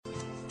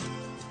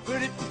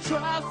But if you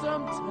try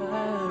sometimes,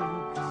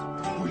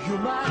 well, you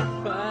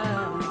might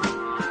find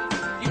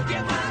you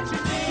get what you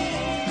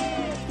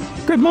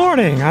need. Good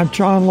morning. I'm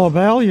John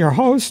Lovell, your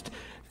host,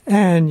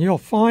 and you'll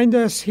find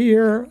us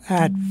here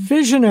at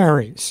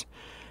Visionaries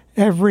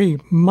every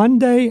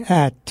Monday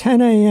at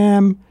 10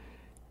 a.m.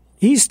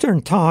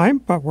 Eastern Time,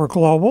 but we're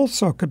global,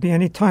 so it could be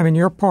any time in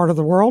your part of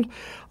the world,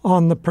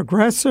 on the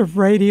Progressive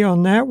Radio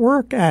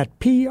Network at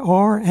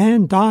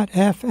prn.fm.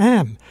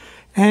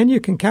 And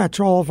you can catch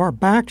all of our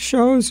back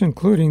shows,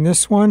 including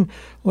this one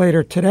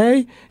later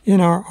today, in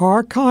our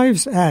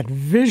archives at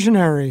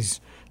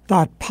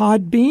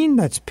visionaries.podbean,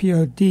 that's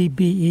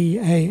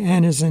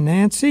Podbean as in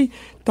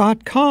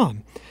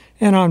Nancy.com.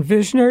 And on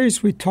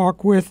Visionaries, we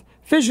talk with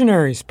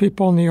visionaries,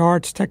 people in the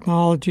arts,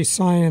 technology,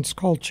 science,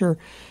 culture,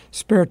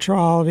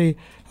 spirituality,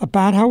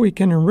 about how we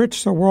can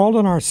enrich the world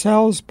and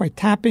ourselves by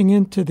tapping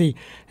into the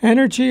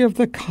energy of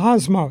the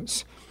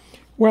cosmos.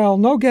 Well,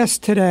 no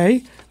guest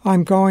today.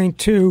 I'm going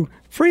to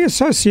free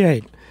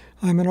associate.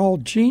 I'm an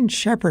old Gene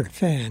Shepard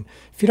fan.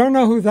 If you don't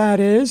know who that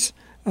is,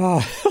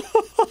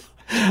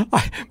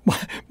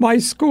 my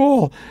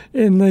school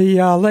in the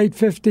late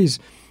 50s,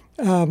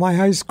 my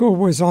high school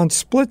was on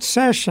split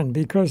session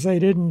because they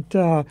didn't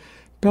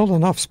build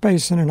enough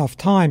space and enough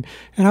time.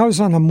 And I was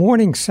on a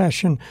morning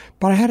session,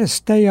 but I had to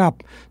stay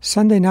up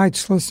Sunday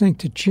nights listening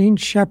to Gene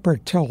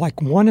Shepard till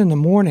like 1 in the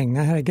morning.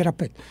 I had to get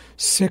up at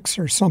 6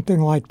 or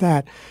something like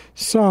that.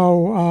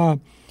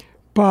 So,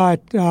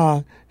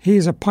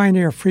 he's a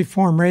pioneer of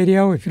freeform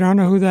radio. If you don't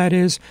know who that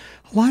is,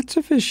 lots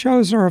of his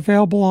shows are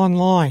available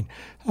online.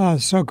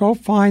 So go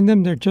find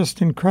them. They're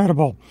just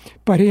incredible.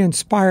 But he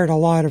inspired a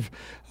lot of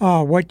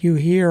what you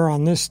hear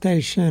on this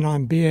station,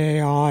 on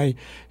BAI,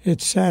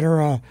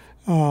 etc.,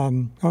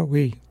 what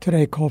we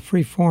today call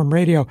freeform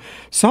radio.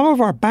 Some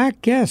of our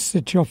back guests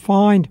that you'll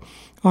find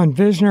on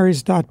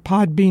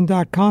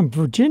visionaries.podbean.com.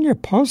 Virginia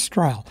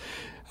Postrel.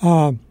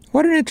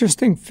 What an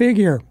interesting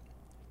figure.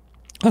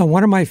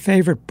 One of my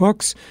favorite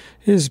books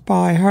is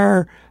by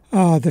her,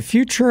 The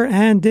Future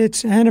and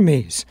Its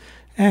Enemies.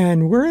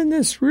 And we're in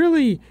this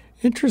really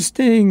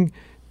interesting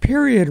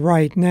period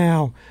right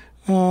now.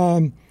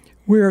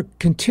 We're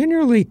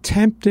continually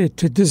tempted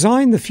to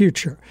design the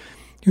future.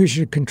 We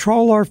should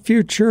control our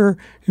future.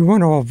 We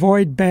want to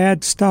avoid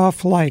bad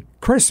stuff like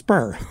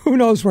CRISPR. Who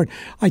knows what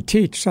I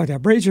teach? So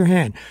raise your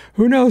hand.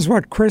 Who knows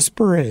what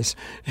CRISPR is?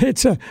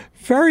 It's a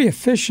very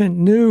efficient,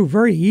 new,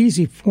 very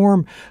easy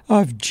form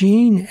of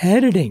gene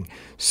editing.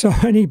 So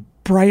any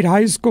bright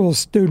high school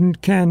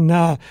student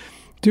can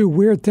do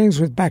weird things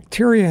with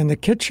bacteria in the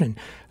kitchen.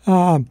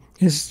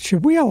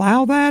 Should we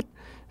allow that?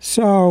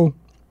 So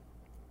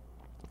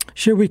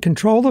should we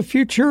control the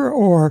future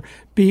or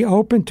be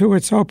open to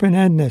its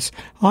open-endedness?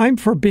 I'm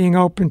for being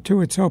open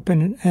to its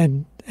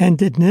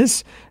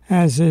open-endedness,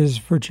 as is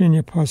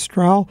Virginia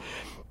Postrel.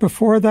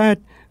 Before that,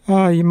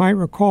 you might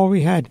recall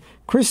we had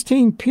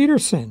Christine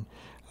Peterson,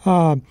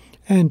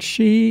 and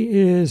she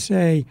is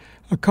a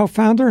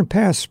co-founder and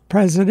past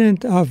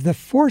president of the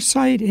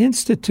Foresight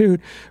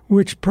Institute,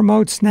 which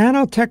promotes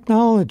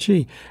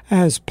nanotechnology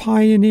as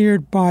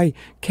pioneered by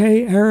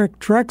K. Eric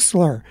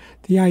Drexler.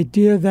 The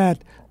idea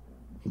that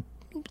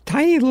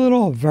tiny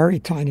little, very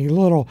tiny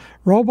little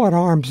robot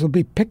arms will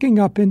be picking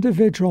up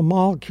individual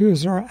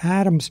molecules or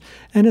atoms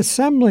and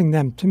assembling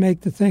them to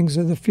make the things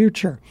of the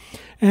future.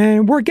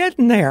 And we're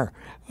getting there.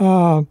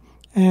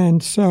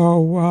 And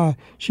so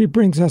she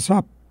brings us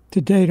up to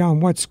date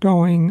on what's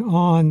going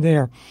on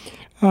there.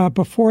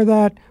 Before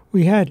that,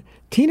 we had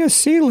Tina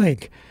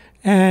Seelig,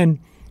 and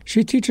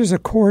she teaches a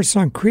course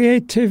on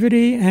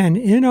creativity and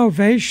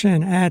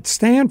innovation at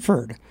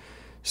Stanford.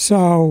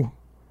 So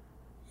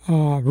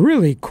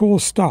really cool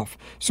stuff.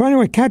 So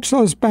anyway, catch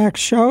those back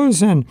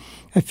shows and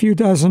a few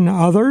dozen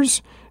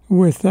others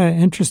with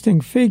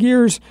interesting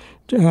figures.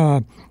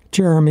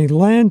 Jeremy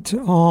Lent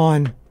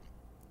on...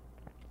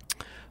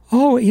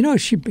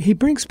 he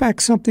brings back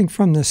something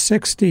from the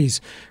 60s,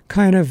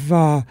 kind of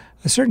a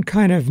certain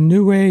kind of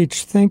New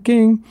Age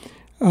thinking,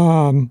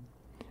 and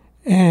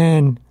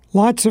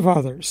lots of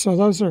others. So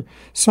those are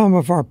some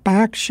of our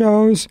back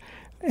shows.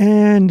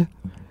 And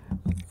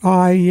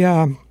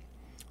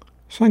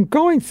So I'm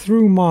going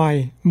through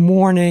my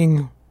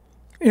morning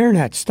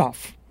internet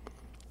stuff.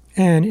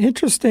 And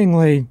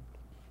interestingly,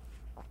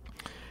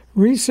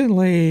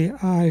 recently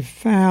I've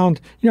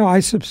found,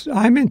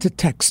 I'm into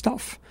tech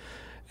stuff.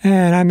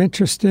 And I'm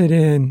interested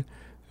in,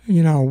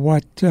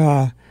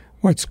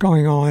 what's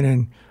going on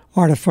in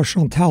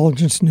artificial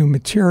intelligence, new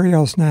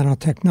materials,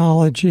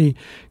 nanotechnology,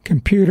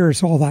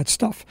 computers, all that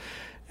stuff.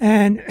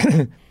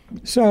 And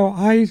so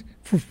I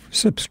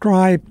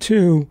subscribe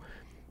to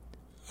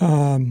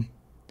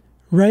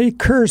Ray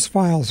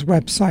Kurzweil's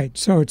website.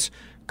 So it's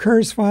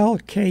Kurzweil,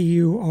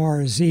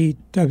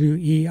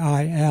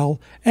 Kurzweil,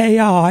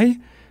 AI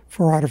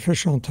for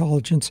artificial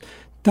intelligence,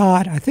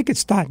 I think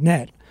it's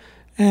 .net.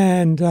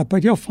 And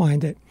but you'll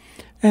find it.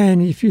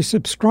 And if you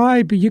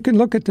subscribe, you can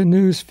look at the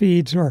news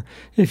feeds, or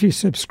if you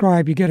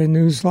subscribe, you get a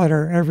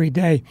newsletter every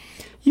day.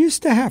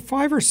 Used to have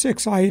 5 or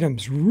 6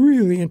 items,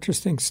 really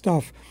interesting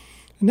stuff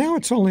Now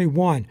it's only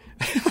one.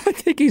 I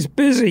think he's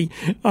busy.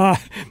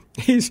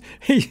 He's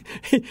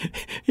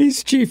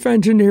chief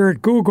engineer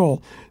at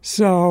Google.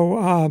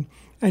 So,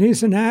 and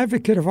he's an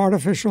advocate of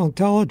artificial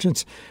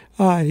intelligence.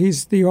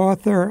 He's the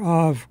author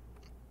of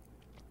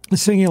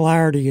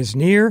Singularity is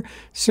Near.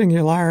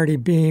 Singularity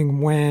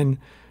being when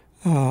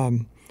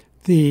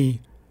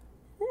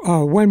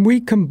when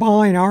we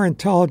combine our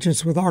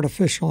intelligence with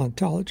artificial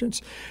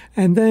intelligence.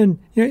 And then,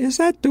 is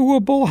that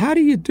doable? How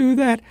do you do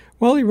that?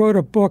 Well, he wrote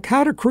a book,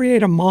 How to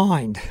Create a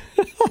Mind.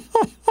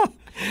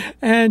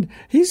 And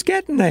he's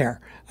getting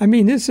there. I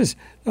mean,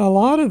 a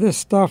lot of this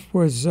stuff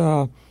was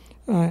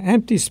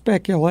empty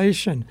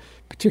speculation,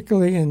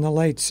 particularly in the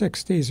late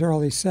 60s,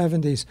 early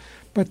 70s.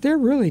 But they're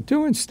really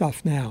doing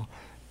stuff now.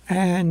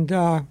 And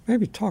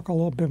maybe talk a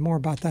little bit more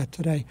about that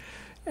today.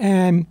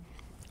 And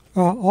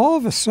all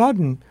of a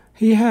sudden,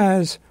 he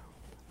has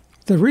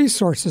the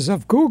resources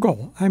of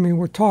Google. I mean,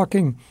 we're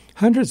talking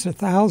hundreds of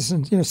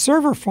thousands,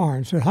 server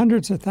farms with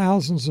hundreds of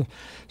thousands of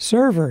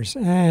servers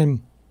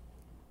and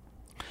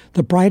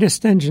the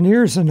brightest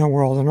engineers in the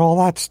world and all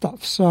that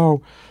stuff.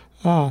 So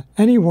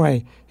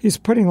anyway, he's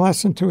putting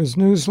less into his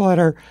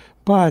newsletter,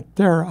 but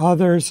there are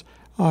others.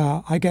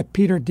 I get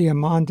Peter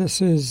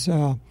Diamandis's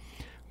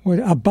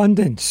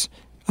Abundance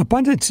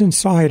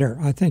Insider,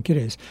 I think it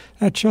is.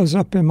 That shows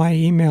up in my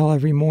email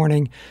every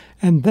morning.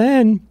 And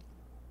then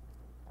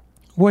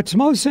what's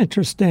most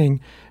interesting,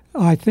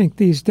 I think,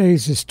 these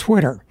days is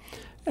Twitter.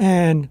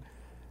 And,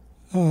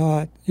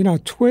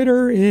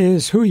 Twitter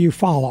is who you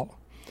follow.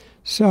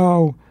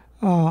 So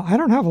I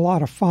don't have a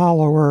lot of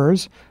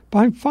followers, but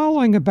I'm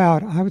following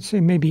about, I would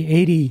say,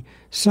 maybe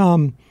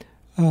 80-some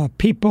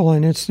people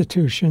and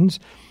institutions.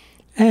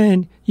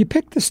 And you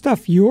pick the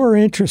stuff you're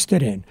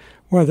interested in,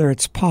 whether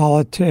it's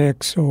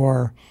politics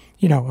or,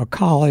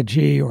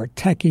 ecology or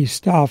techie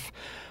stuff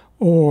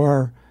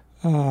or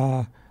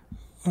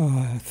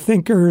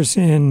thinkers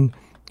in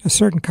a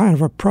certain kind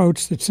of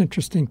approach that's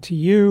interesting to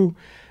you,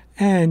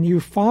 and you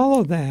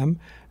follow them,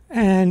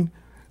 and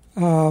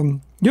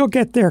you'll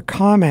get their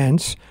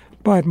comments.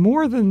 But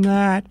more than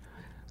that,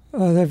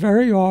 they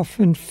very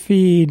often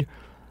feed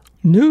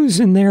news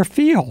in their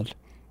field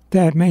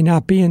that may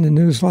not be in the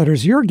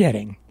newsletters you're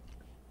getting.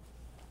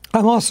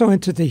 I'm also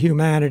into the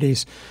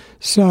humanities,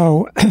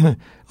 so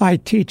I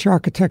teach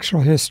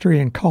architectural history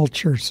and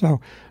culture,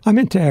 so I'm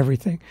into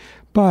everything.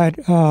 But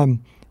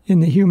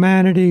in the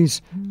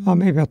humanities,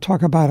 maybe I'll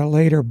talk about it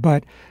later,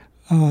 but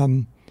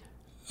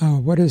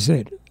what is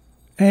it?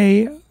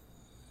 AL,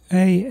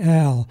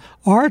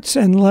 Arts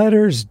and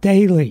Letters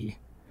Daily.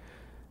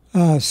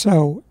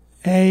 So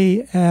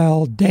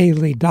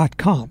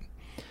aldaily.com.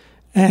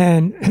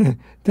 And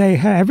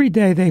every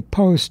day they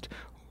post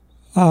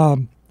a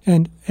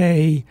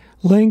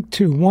link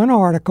to one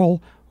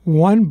article,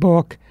 one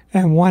book,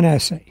 and one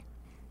essay.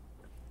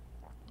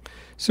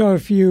 So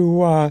if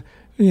you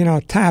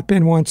tap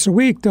in once a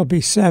week, there'll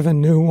be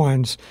 7 new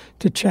ones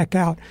to check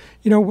out.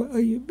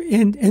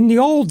 In the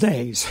old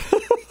days,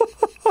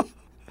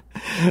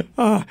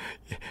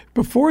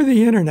 before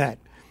the internet,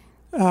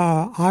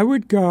 I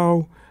would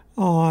go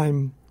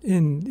on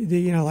in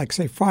the like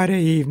say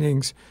Friday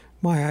evenings.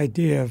 My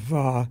idea of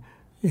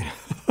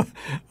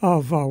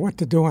what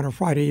to do on a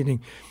Friday evening.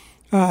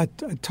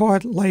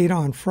 Taught late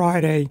on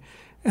Friday,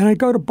 and I'd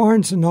go to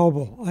Barnes &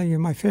 Noble.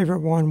 My favorite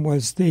one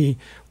was the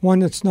one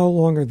that's no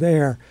longer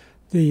there,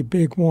 the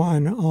big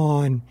one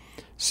on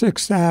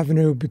 6th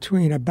Avenue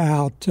between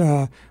about,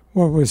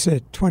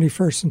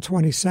 21st and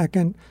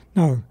 22nd?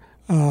 No,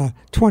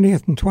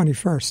 20th and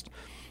 21st.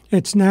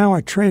 It's now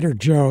a Trader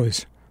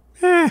Joe's.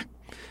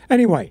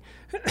 Anyway,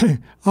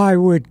 I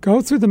would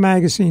go through the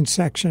magazine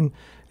section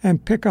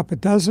and pick up a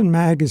dozen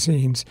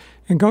magazines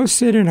and go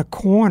sit in a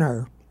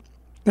corner.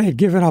 They had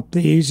given up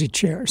the easy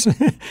chairs.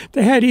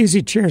 They had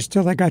easy chairs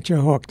till they got you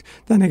hooked.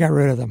 Then they got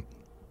rid of them.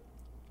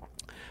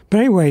 But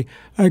anyway,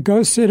 I'd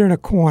go sit in a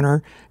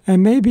corner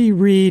and maybe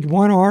read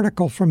one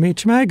article from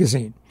each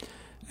magazine.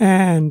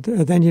 And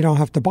then you don't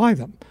have to buy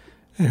them.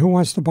 And who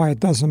wants to buy a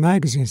dozen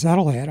magazines?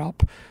 That'll add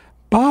up.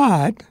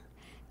 But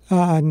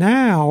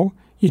now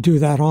you do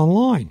that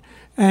online.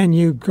 And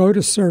you go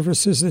to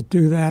services that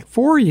do that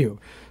for you.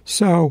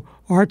 So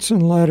Arts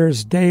and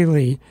Letters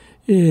Daily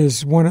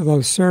is one of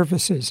those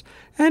services.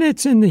 And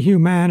it's in the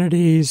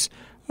humanities.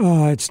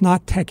 It's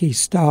not techie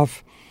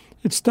stuff.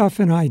 It's stuff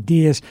and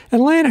ideas.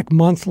 Atlantic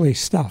Monthly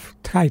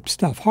type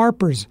stuff.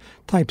 Harper's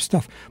type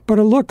stuff. But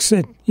it looks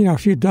at, a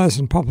few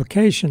dozen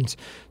publications.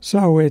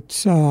 So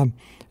it's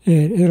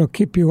it'll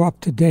keep you up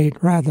to date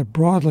rather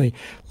broadly.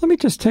 Let me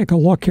just take a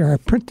look here. I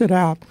printed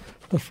out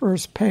the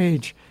first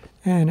page.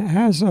 And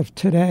as of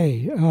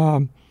today,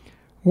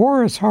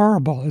 war is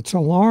horrible. It's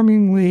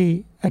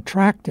alarmingly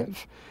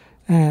attractive.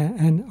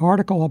 An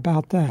article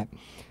about that.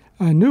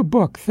 A new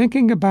book,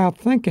 Thinking About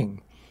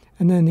Thinking.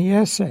 And then the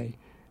essay.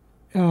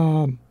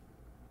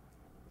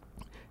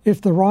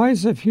 If the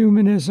rise of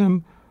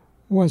humanism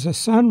was a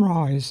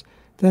sunrise,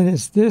 then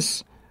is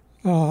this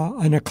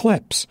an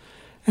eclipse?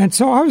 And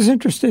so I was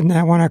interested in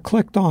that when I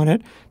clicked on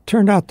it.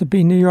 Turned out to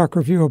be New York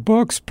Review of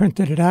Books,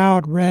 printed it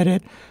out, read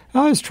it.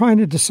 I was trying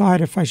to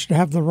decide if I should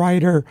have the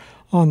writer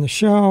on the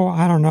show.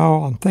 I don't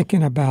know. I'm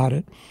thinking about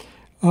it.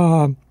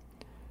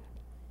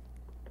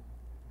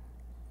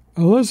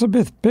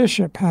 Elizabeth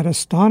Bishop had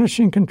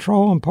astonishing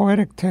control and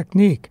poetic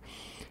technique.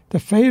 The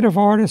fate of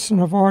artists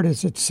and of art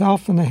is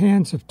itself in the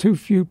hands of too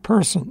few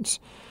persons.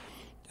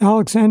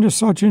 Alexander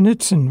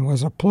Solzhenitsyn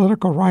was a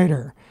political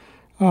writer.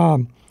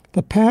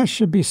 The past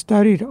should be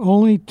studied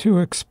only to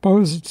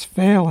expose its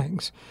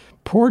failings.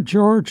 Poor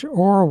George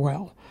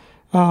Orwell,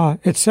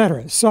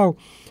 etc. So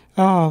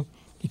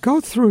you go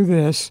through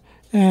this,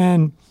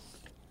 and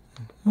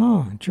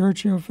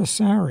Giorgio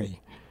Vasari.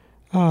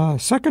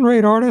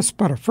 Second-rate artist,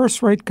 but a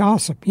first-rate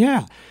gossip.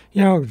 Yeah,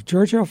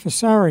 Giorgio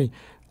Vasari,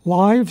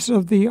 Lives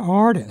of the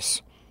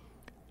Artists,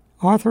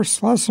 Arthur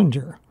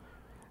Schlesinger,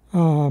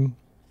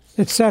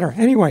 etc.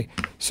 Anyway,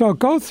 so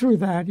go through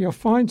that. You'll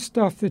find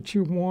stuff that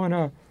you want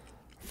to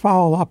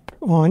follow up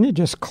on. You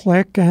just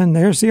click, and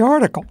there's the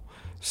article.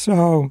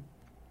 So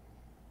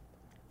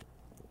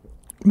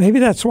maybe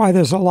that's why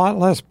there's a lot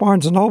less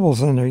Barnes & Nobles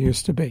than there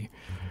used to be.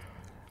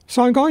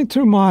 So I'm going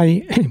through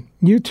my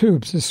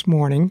YouTubes this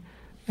morning,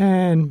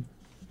 and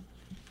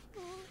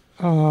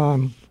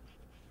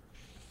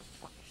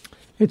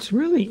it's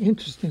really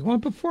interesting. Well,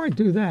 before I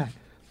do that,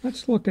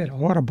 let's look at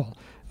Audible.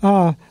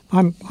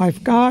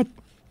 I've got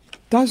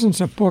dozens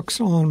of books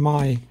on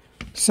my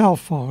cell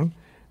phone,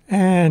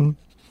 and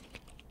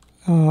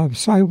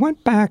so I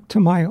went back to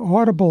my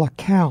Audible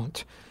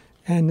account,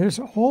 and there's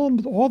all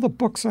the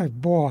books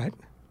I've bought.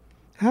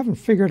 I haven't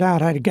figured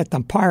out how to get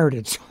them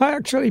pirated, so I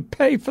actually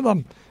pay for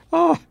them.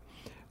 All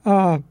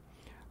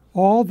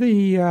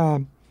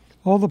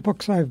the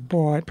books I've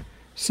bought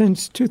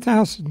since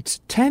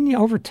 2010,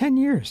 over 10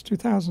 years,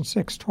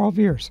 2006, 12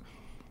 years.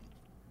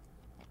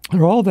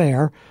 They're all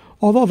there,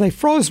 although they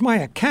froze my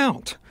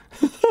account.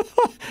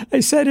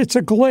 They said it's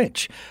a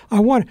glitch.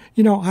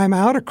 I'm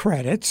out of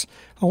credits.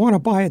 I want to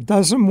buy a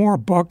dozen more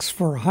books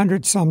for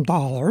 $100-some,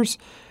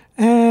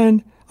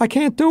 and I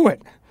can't do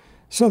it.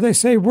 So they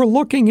say, we're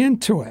looking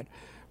into it,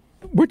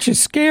 which is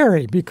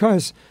scary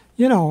because,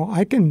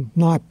 I can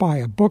not buy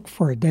a book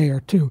for a day or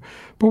two.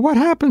 But what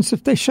happens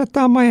if they shut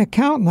down my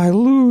account and I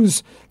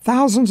lose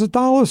thousands of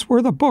dollars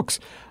worth of books?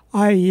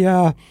 Maybe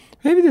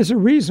there's a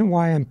reason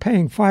why I'm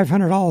paying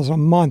 $500 a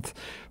month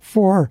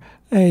for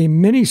a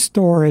mini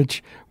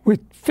storage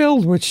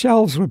filled with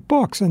shelves with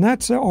books, and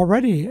that's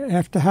already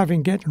after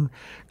having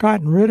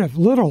gotten rid of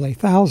literally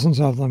thousands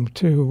of them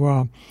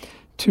to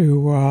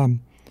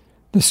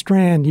the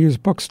Strand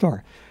used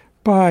bookstore.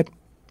 But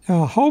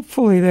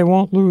hopefully they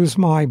won't lose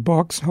my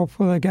books.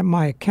 Hopefully they get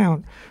my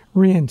account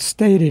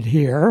reinstated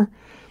here.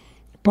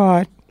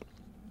 But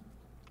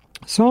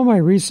some of my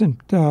recent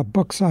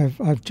books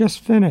I've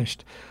just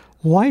finished.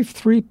 Life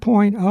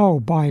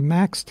 3.0 by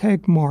Max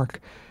Tegmark,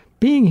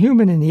 Being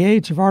Human in the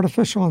Age of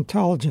Artificial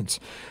Intelligence.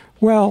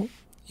 Well,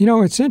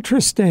 it's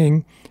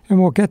interesting, and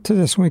we'll get to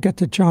this when we get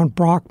to John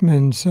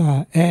Brockman's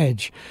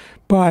Edge,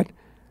 but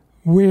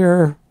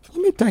let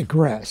me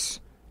digress.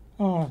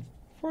 Before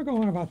I go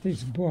on about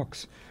these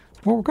books,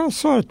 what we're going to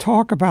sort of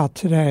talk about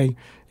today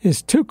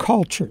is two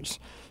cultures.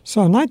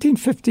 So in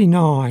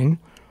 1959,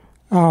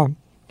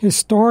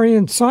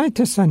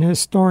 scientist and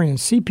historian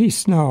C.P.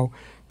 Snow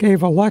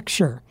gave a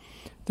lecture,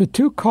 The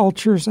Two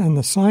Cultures and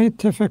the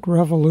Scientific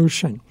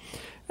Revolution.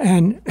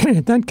 And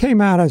it then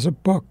came out as a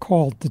book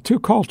called The Two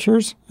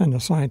Cultures and the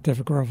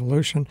Scientific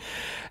Revolution.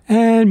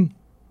 And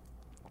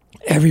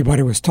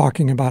everybody was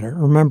talking about it.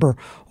 Remember,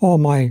 all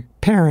my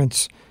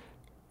parents'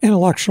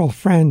 intellectual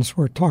friends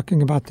were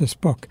talking about this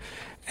book.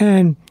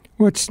 And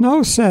what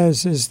Snow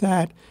says is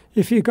that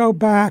if you go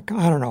back,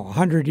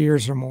 100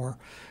 years or more,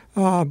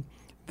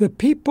 the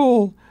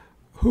people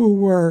who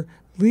were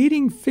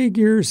leading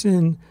figures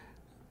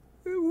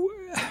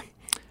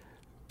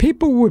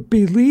people would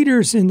be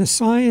leaders in the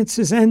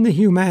sciences and the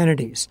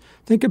humanities.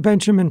 Think of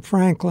Benjamin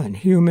Franklin,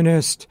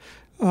 humanist,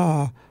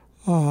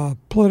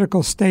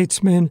 political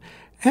statesman,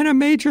 and a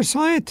major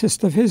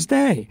scientist of his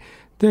day.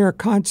 There are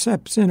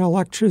concepts in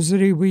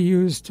electricity we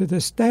use to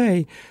this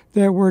day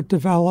that were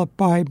developed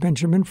by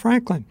Benjamin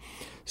Franklin.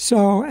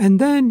 So, and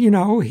then,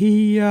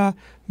 he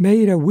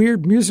made a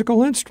weird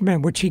musical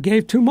instrument, which he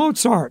gave to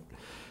Mozart.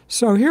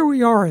 So here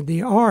we are in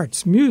the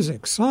arts,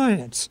 music,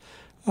 science,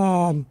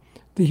 the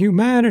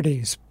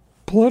humanities,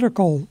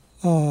 the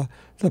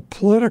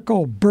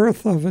political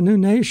birth of a new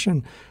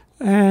nation.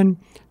 And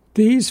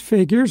these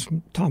figures,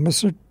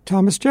 Thomas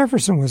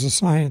Jefferson was a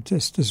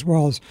scientist as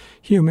well as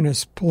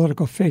humanist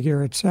political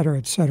figure, et cetera,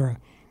 et cetera.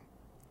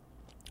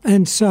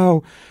 And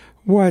so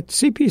what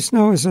C.P.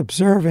 Snow is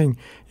observing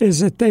is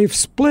that they've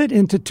split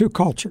into two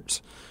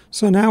cultures.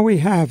 So now we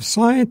have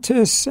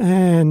scientists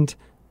and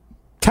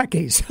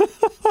techies.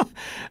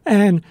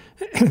 And,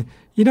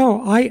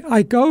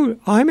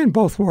 I'm in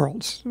both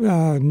worlds,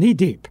 knee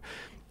deep.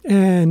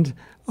 And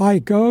I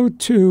go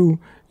to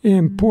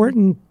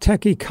important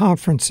techie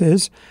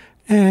conferences,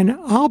 and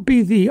I'll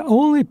be the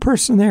only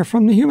person there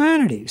from the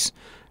humanities.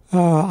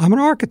 I'm an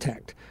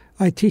architect.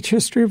 I teach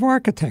history of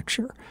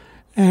architecture.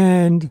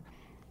 And,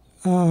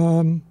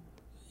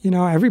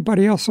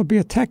 everybody else will be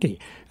a techie.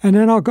 And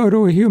then I'll go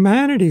to a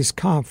humanities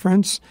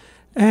conference,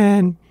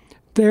 and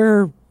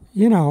they're,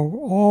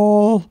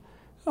 all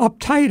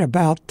uptight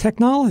about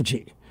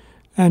technology.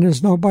 And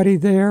there's nobody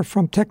there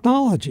from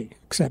technology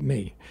except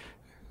me,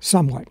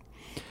 somewhat.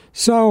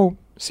 So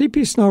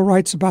C.P. Snow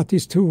writes about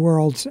these two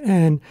worlds,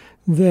 and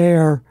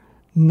they're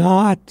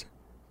no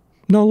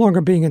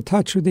longer being in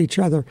touch with each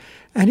other.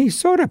 And he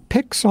sort of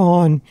picks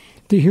on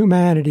the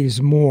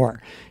humanities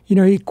more.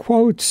 He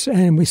quotes,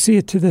 and we see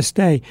it to this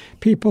day,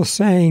 people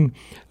saying,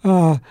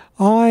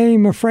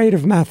 I'm afraid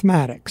of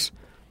mathematics.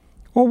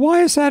 Well,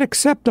 why is that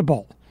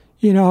acceptable?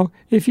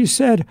 If you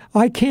said,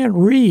 I can't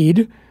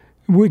read,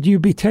 would you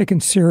be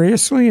taken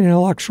seriously in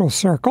intellectual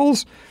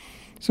circles?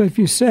 So if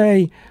you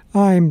say,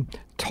 I'm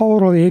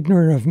totally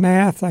ignorant of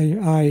math,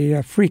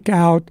 I freak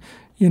out,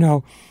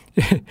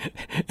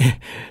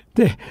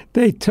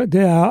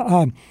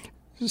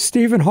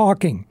 Stephen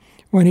Hawking,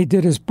 when he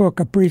did his book,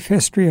 A Brief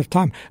History of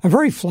Time, I'm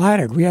very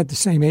flattered we had the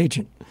same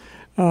agent.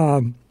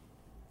 But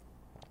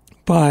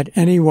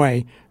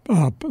anyway,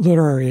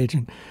 literary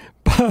agent.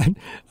 But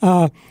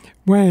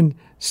when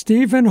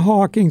Stephen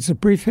Hawking's A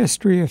Brief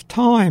History of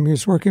Time, he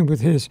was working with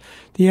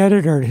the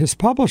editor, his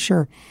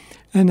publisher,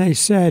 and they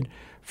said,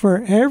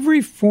 for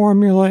every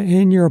formula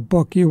in your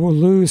book, you will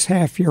lose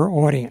half your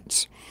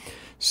audience.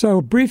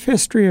 So Brief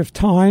History of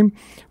Time,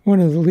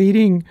 one of the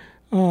leading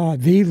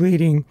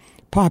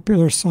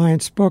popular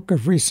science book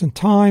of recent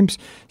times,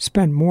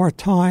 spent more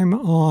time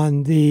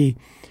on the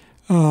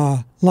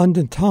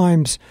London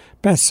Times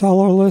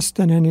bestseller list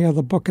than any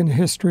other book in the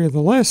history of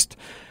the list,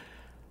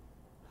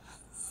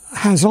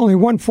 has only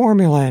one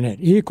formula in it,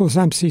 E equals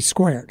MC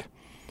squared.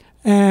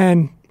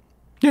 And,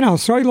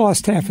 so he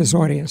lost half his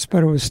audience,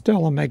 but it was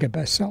still a mega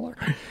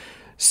bestseller.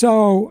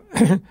 So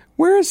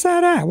where is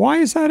that at? Why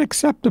is that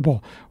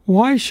acceptable?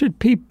 Why should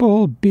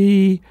people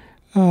be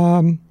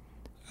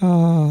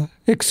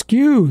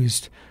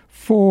excused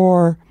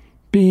for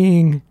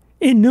being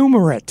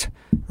innumerate,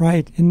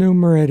 right?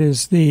 Innumerate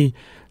is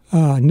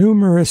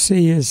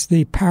numeracy is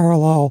the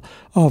parallel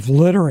of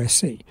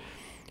literacy.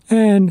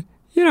 And,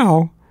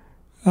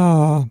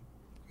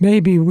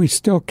 maybe we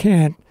still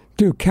can't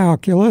do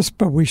calculus,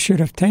 but we should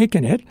have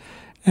taken it.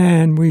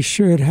 And we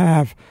should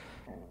have,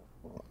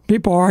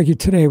 people argue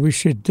today we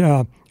should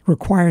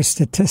require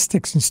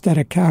statistics instead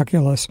of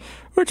calculus,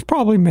 which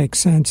probably makes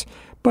sense.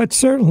 But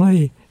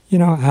certainly,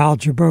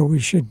 algebra, we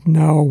should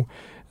know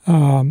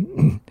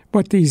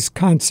what these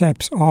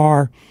concepts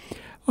are.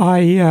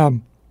 We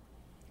have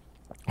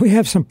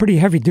some pretty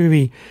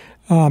heavy-duty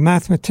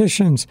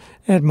mathematicians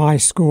at my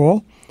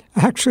school.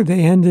 Actually,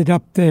 they ended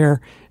up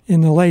there in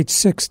the late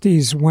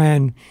 60s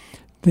when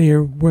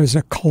there was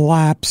a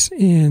collapse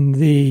in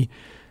the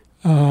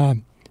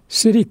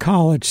city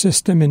college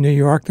system in New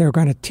York. They were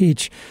going to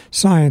teach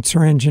science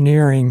or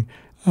engineering,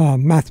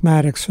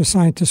 mathematics for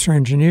scientists or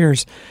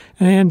engineers,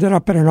 and they ended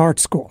up at an art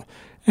school.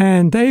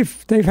 And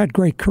they've had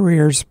great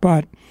careers,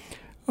 but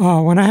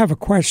when I have a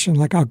question,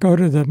 like I'll go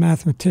to the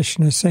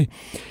mathematician and say,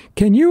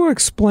 can you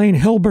explain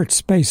Hilbert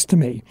space to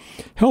me?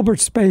 Hilbert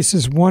space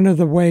is one of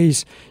the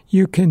ways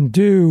you can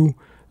do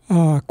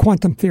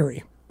quantum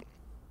theory.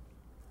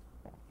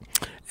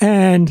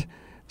 And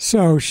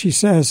so she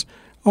says,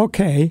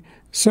 okay,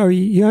 so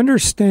you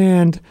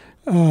understand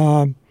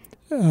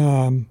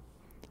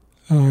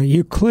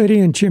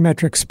Euclidean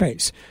geometric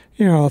space.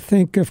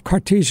 Think of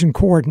Cartesian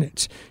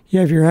coordinates. You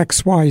have your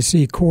x, y,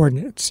 z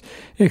coordinates.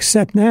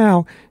 Except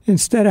now,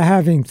 instead of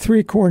having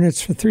 3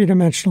 coordinates for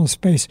 3-dimensional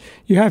space,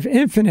 you have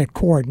infinite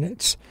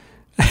coordinates.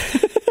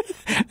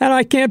 And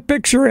I can't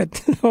picture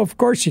it. Of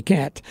course you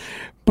can't.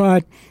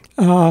 But,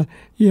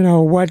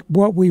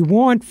 what we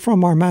want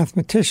from our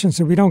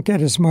mathematicians, and we don't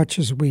get as much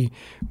as we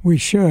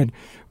should,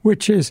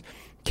 which is,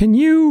 can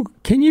you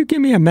give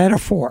me a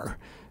metaphor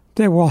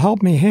that will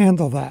help me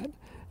handle that?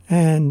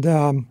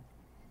 And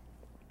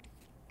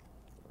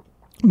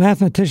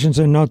mathematicians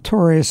are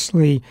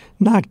notoriously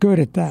not good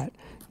at that,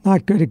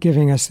 not good at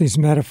giving us these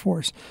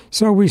metaphors.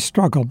 So we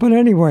struggle. But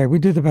anyway, we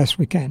do the best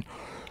we can.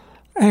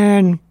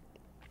 And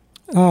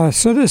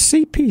so the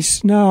C.P.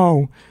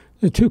 Snow,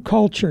 the two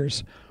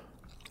cultures,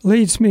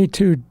 leads me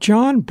to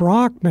John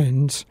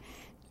Brockman's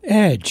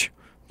Edge.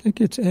 I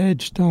think it's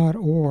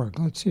edge.org.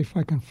 Let's see if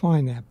I can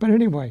find that. But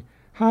anyway,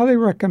 highly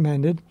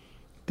recommended.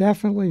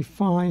 Definitely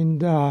find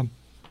the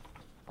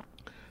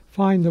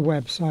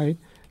website.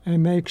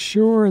 And make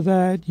sure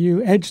that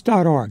you,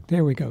 edge.org,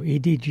 there we go,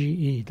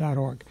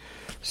 edge.org.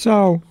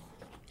 So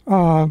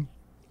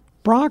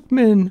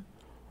Brockman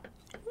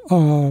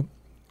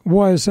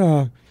was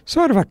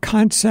sort of a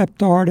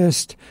concept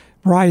artist,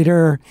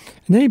 writer,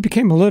 and then he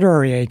became a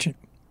literary agent.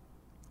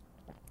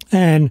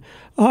 And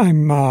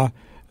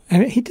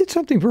and he did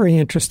something very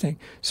interesting.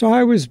 So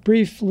he was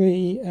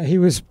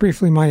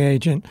briefly my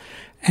agent,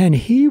 and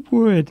he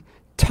would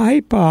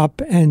type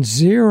up and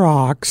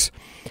Xerox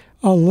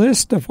a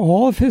list of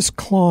all of his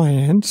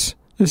clients.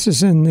 This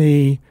is in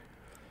the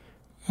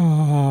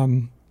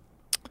late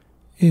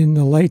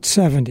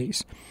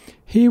 70s.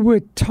 he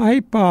would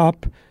type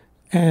up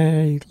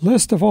a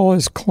list of all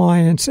his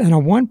clients and a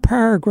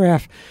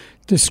one-paragraph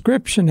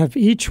description of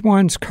each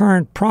one's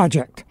current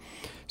project.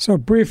 So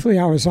briefly,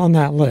 I was on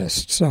that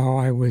list, so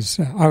I was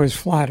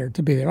flattered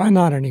to be there. I'm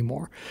not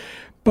anymore.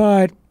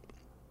 But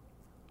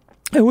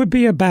it would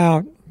be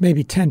about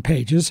maybe 10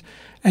 pages,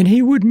 and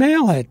he would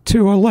mail it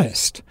to a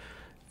list.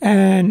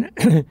 And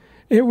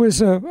it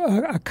was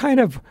a kind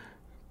of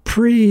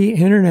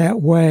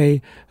pre-internet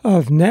way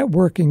of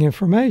networking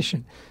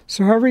information.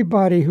 So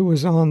everybody who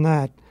was on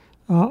that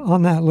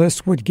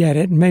list would get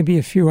it, and maybe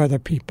a few other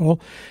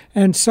people.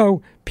 And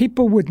so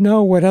people would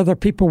know what other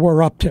people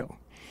were up to.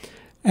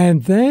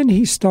 And then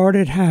he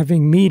started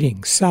having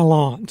meetings,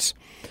 salons.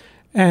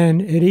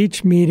 And at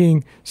each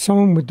meeting,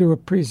 someone would do a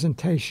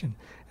presentation.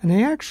 And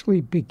they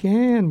actually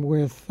began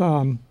with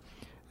an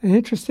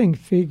interesting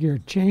figure,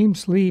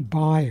 James Lee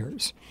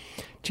Byers.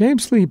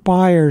 James Lee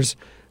Byers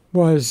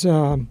was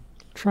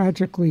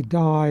tragically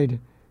died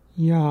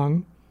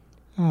young,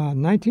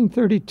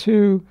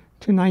 1932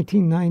 to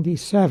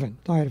 1997,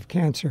 died of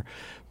cancer.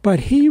 But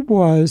he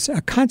was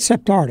a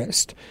concept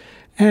artist.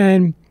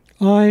 And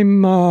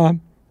I'm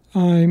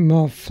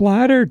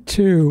flattered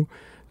to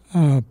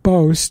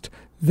boast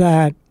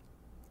that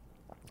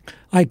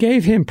I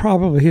gave him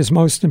probably his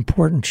most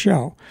important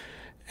show.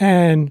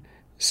 And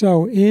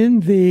so in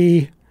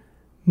the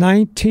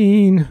late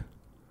 60s,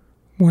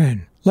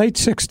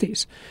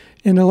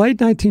 in the late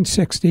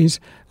 1960s,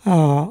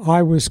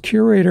 I was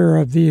curator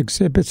of the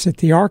exhibits at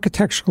the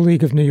Architectural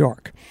League of New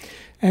York.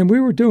 And we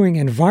were doing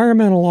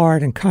environmental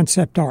art and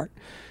concept art.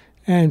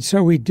 And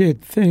so we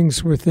did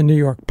things with the New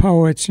York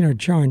poets,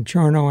 John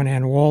Jarno and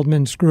Ann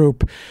Waldman's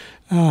group.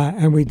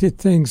 And we did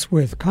things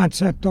with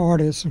concept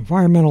artists,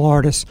 environmental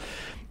artists.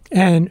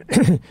 And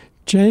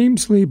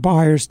James Lee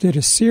Byers did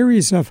a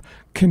series of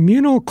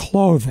communal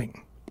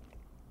clothing.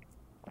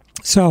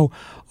 So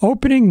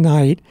opening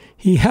night,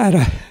 he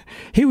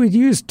would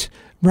use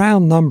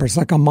round numbers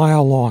like a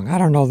mile long. I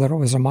don't know that it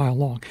was a mile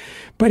long.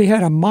 But he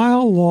had a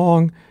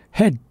mile-long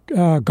head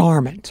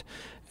garment.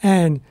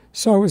 And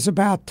so it was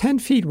about 10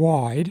 feet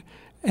wide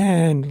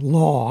and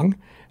long.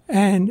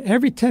 And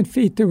every 10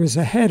 feet there was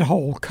a head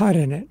hole cut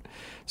in it.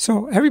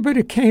 So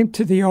everybody came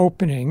to the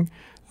opening,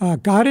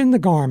 got in the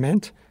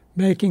garment,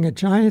 making a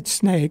giant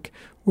snake,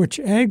 which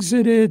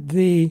exited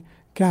the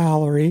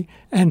gallery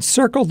and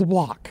circled the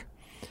block.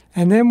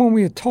 And then when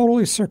we had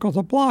totally circled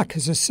the block,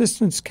 his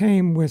assistants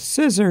came with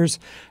scissors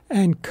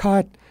and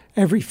cut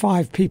every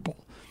 5 people.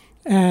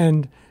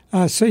 And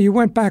so you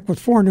went back with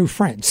 4 new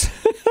friends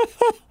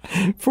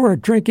for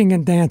drinking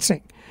and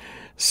dancing.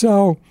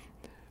 So,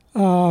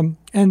 and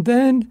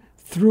then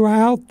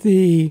throughout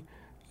the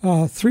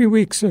 3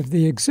 weeks of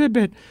the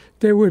exhibit,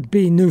 there would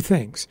be new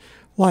things.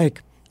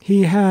 Like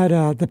he had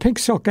the pink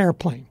silk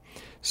airplane.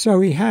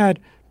 So he had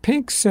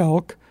pink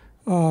silk,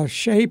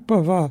 shape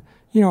of a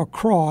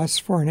cross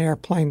for an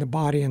airplane, the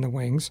body and the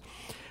wings,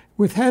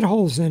 with head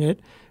holes in it.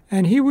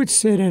 And he would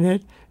sit in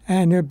it,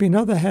 and there'd be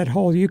another head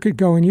hole. You could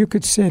go and you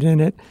could sit in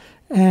it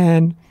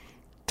and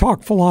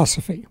talk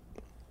philosophy.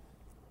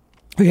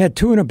 He had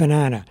 2 in a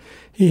banana.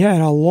 He had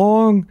a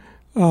long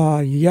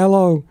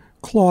yellow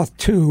cloth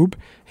tube.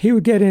 He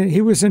would get in.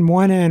 He was in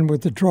one end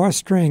with the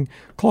drawstring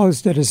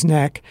closed at his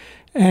neck,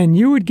 and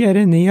you would get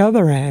in the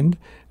other end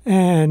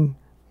and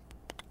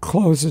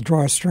close the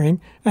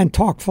drawstring and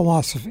talk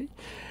philosophy.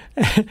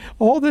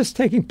 All this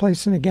taking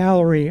place in a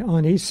gallery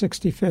on East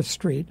 65th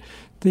Street.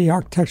 The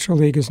Architectural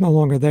League is no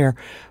longer there,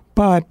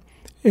 but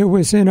it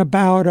was in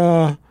about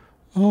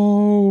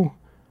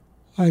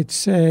I'd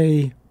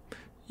say,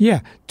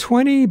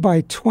 20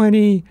 by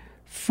 20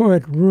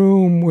 foot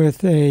room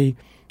with a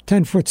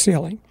 10-foot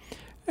ceiling,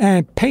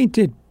 and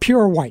painted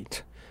pure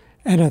white,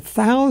 and a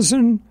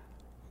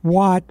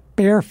 1,000-watt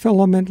bare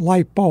filament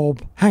light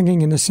bulb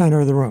hanging in the center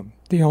of the room,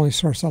 the only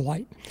source of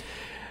light.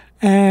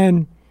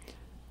 And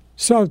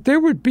so there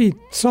would be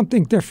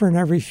something different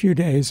every few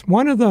days.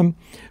 One of them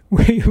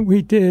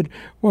we did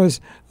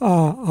was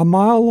a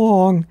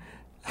mile-long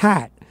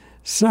hat.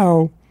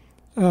 So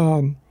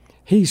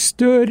he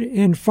stood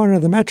in front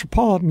of the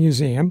Metropolitan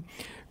Museum.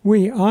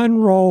 We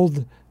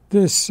unrolled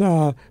this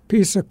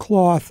piece of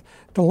cloth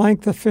the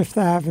length of Fifth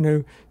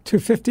Avenue to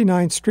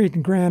 59th Street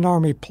and Grand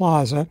Army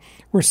Plaza,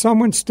 where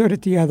someone stood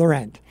at the other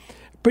end.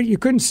 But you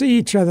couldn't see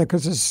each other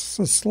because there's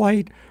a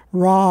slight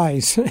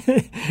rise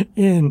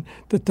in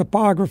the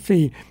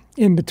topography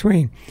in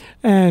between.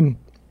 And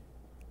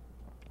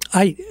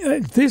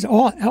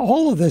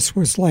all of this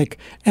was like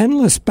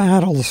endless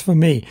battles for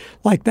me.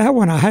 Like that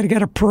one, I had to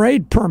get a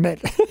parade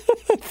permit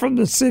from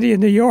the city of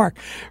New York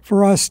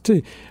for us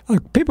to.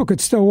 People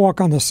could still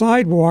walk on the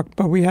sidewalk,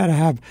 but we had to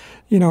have,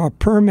 a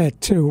permit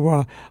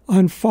to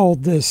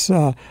unfold this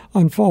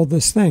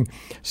thing.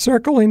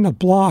 Circling the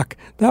block,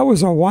 that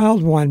was a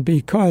wild one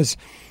because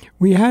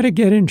we had to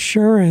get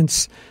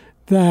insurance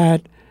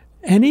that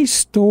any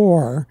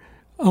store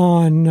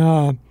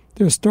on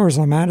there's stores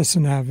on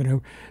Madison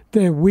Avenue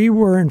that we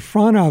were in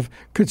front of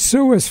could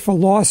sue us for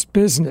lost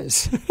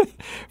business.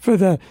 for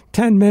the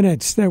 10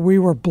 minutes that we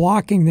were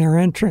blocking their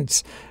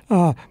entrance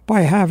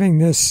by having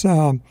this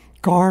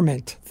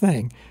garment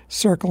thing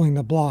circling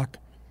the block.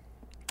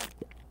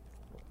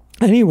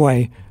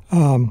 Anyway,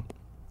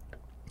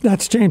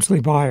 that's James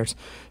Lee Byers.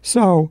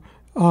 So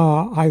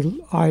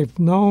I've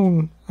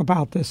known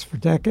about this for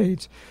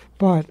decades,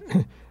 but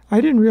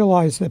I didn't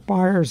realize that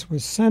Byers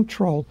was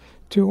central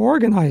to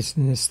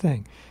organizing this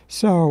thing.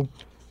 So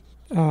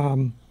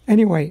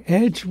anyway,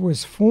 EDGE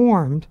was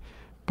formed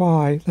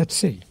by, let's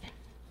see,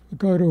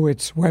 go to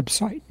its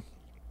website.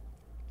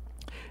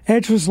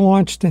 EDGE was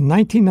launched in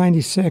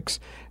 1996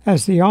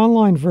 as the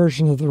online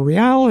version of the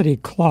Reality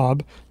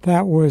Club,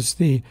 that was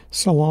the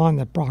salon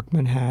that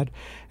Brockman had,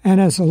 and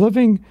as a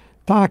living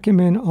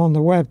document on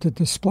the web to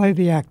display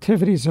the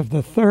activities of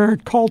the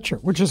third culture,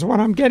 which is what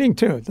I'm getting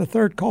to, the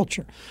third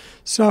culture.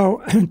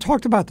 So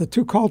talked about the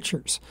two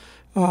cultures,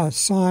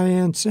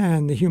 science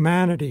and the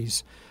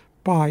humanities,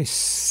 by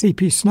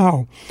C.P.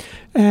 Snow.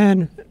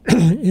 And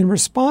in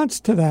response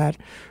to that,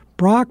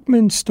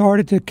 Brockman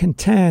started to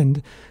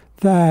contend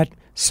that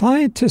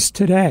scientists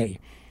today,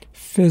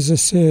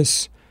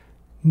 physicists,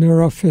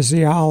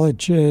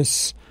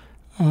 neurophysiologists,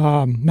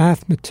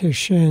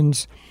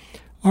 mathematicians,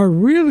 are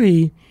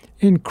really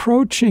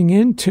encroaching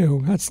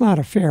into, that's not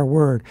a fair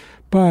word,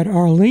 but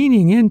are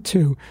leaning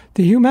into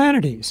the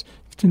humanities,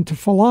 into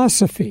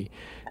philosophy.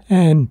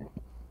 And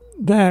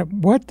that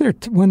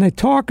when they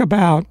talk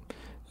about,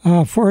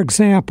 for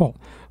example,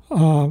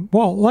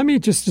 well, let me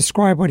just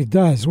describe what he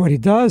does. What he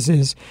does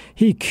is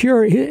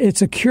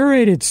it's a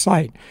curated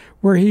site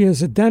where he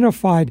has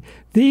identified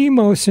the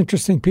most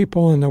interesting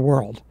people in the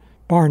world,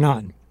 bar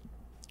none.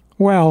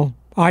 Well,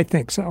 I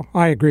think so.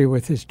 I agree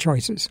with his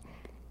choices.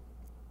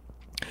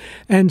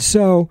 And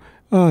so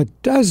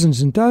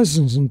dozens and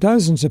dozens and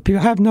dozens of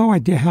people, I have no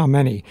idea how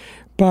many,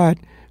 but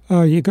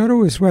you go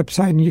to his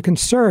website and you can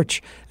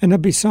search, and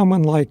there'll be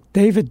someone like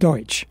David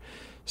Deutsch.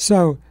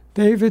 So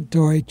David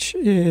Deutsch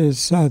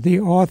is the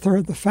author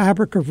of The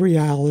Fabric of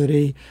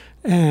Reality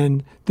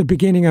and The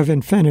Beginning of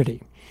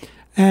Infinity.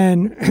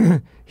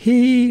 And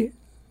he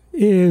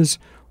is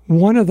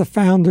one of the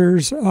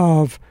founders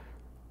of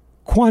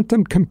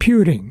quantum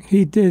computing.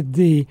 He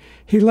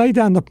laid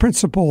down the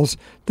principles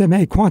that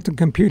made quantum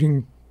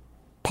computing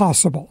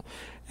possible.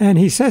 And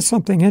he says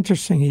something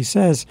interesting. He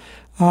says,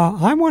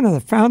 I'm one of the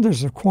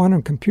founders of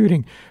quantum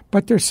computing,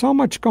 but there's so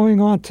much going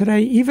on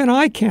today, even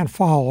I can't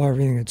follow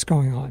everything that's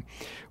going on,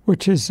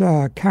 which is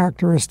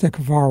characteristic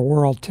of our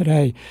world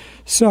today.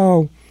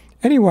 So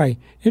anyway,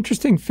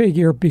 interesting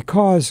figure,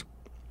 because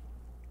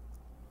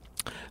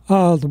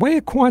the way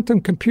a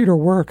quantum computer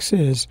works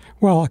is,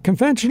 well, a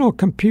conventional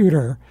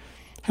computer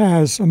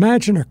has,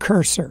 imagine a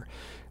cursor,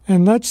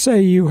 and let's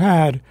say you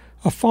had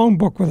a phone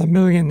book with 1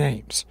 million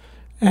names,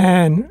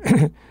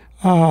 and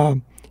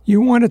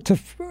you wanted to,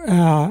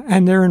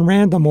 and they're in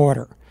random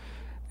order,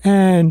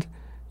 and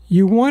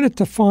you wanted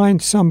to find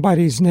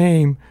somebody's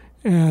name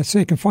so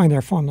you can find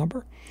their phone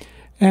number.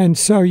 And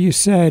so you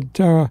said,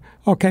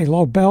 okay,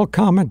 Lobel,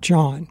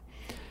 John.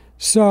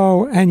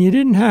 So, and you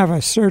didn't have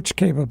a search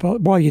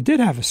capability. Well, you did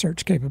have a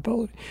search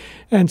capability.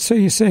 And so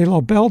you say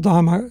Lobel,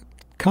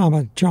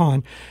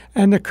 John,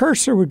 and the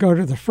cursor would go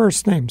to the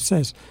first name.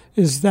 Says,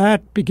 does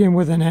that begin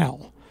with an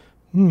L?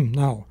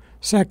 No.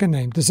 Second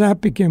name, does that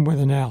begin with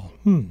an L?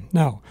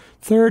 No.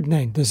 Third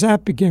name, does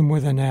that begin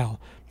with an L?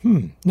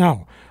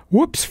 No.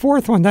 Whoops,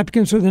 fourth one, that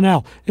begins with an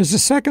L. Is the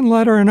second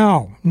letter an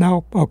O?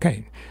 No.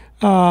 Okay.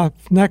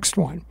 Next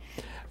one.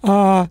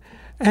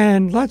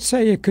 And let's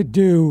say it could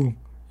do,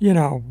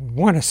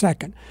 1 a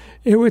second.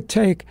 It would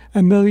take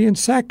 1 million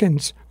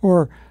seconds,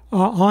 or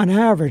on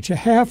average,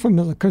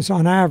 500,000, because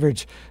on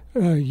average,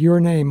 your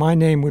name, my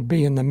name would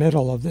be in the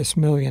middle of this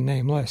million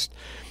name list.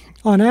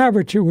 On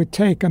average, it would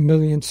take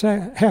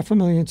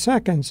 500,000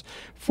 seconds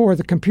for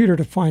the computer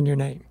to find your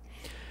name.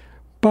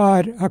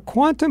 But a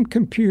quantum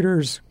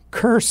computer's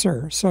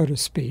cursor, so to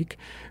speak,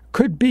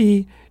 could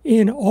be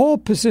in all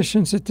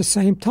positions at the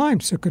same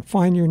time, so it could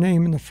find your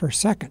name in the first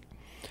second.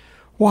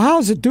 Well, how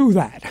does it do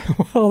that?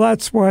 Well,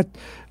 that's what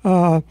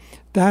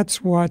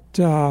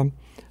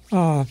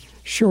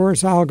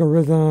Shor's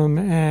algorithm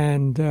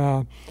and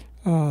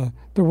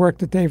the work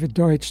that David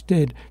Deutsch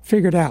did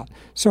figured out.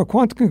 So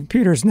quantum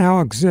computers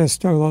now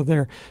exist, although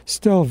they're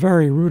still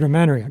very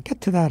rudimentary. I'll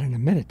get to that in a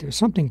minute. There's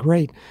something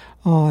great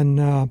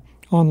on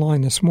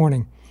online this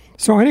morning.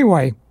 So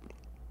anyway,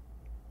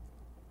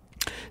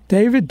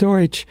 David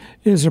Deutsch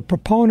is a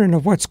proponent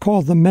of what's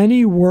called the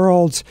many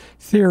worlds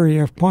theory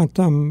of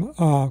quantum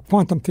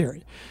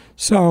theory.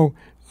 So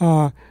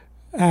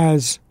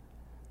as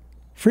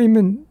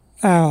Freeman,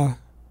 the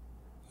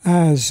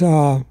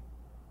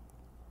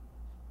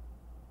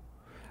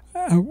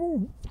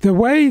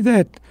way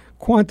that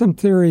quantum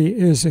theory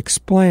is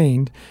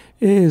explained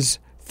is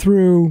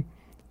through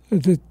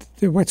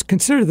what's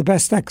considered the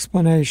best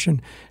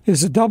explanation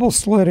is a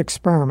double-slit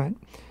experiment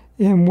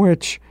in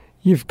which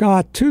you've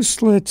got 2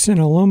 slits in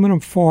aluminum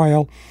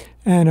foil,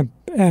 and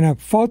a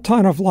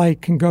photon of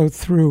light can go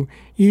through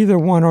either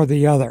one or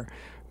the other.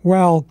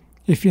 Well,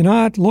 if you're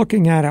not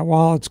looking at it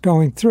while it's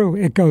going through,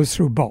 it goes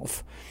through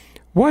both.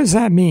 What does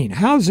that mean?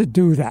 How does it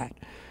do that?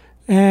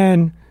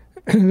 And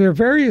there are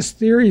various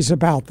theories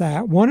about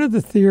that. One of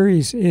the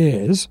theories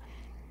is,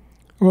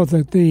 well,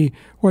 the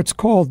what's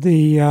called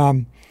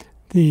the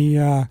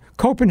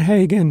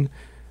Copenhagen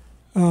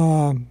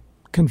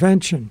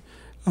Convention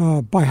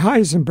by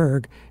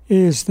Heisenberg,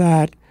 is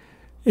that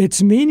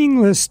it's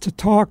meaningless to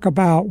talk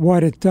about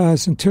what it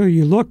does until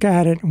you look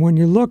at it. And when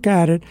you look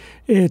at it,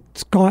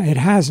 it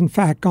has in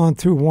fact gone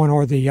through one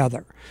or the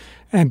other.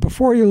 And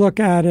before you look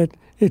at it,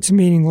 it's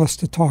meaningless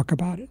to talk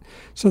about it.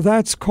 So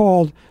that's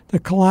called the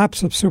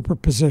collapse of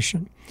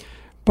superposition.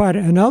 But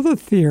another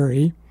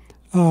theory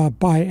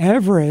by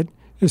Everett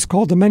is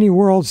called the many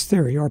worlds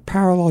theory, or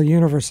parallel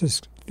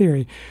universes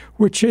theory,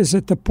 which is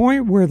at the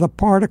point where the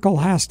particle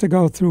has to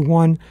go through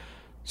one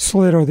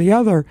slit or the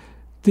other,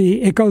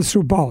 it goes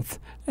through both.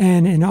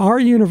 And in our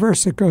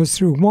universe, it goes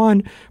through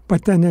one,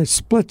 but then it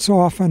splits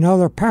off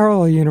another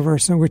parallel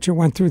universe in which it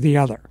went through the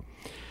other.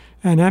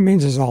 And that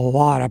means there's a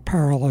lot of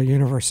parallel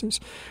universes.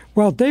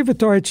 Well, David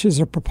Deutsch is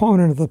a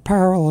proponent of the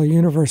parallel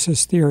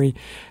universes theory,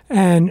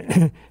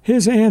 and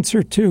his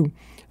answer to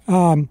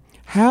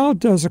how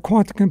does a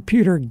quantum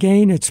computer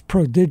gain its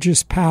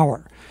prodigious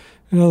power?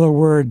 In other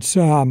words,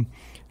 a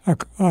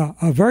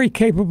very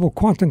capable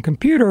quantum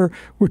computer,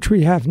 which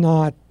we have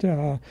not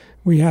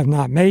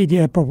made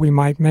yet, but we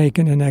might make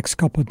in the next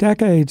couple of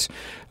decades,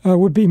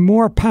 would be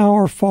more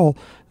powerful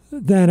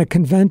than a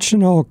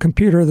conventional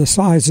computer the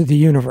size of the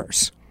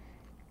universe.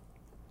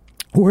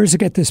 Where does it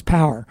get this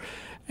power?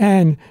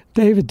 And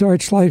David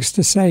Deutsch likes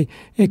to say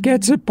it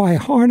gets it by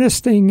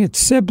harnessing its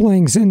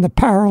siblings in the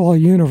parallel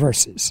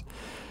universes.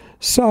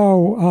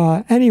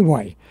 So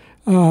anyway,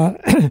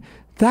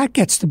 that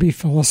gets to be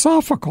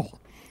philosophical.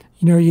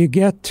 You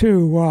get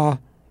to,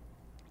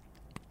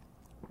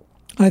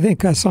 I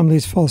think some of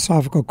these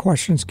philosophical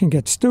questions can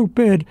get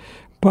stupid,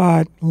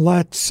 but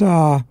let's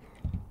get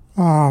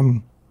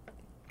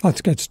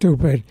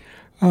stupid.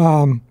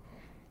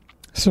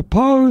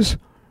 Suppose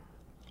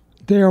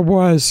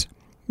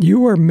you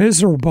were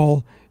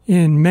miserable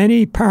in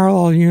many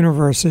parallel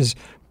universes,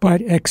 but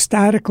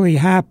ecstatically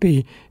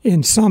happy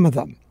in some of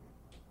them.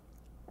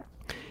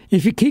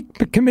 If you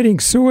keep committing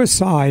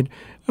suicide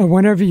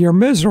whenever you're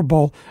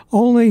miserable,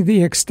 only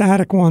the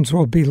ecstatic ones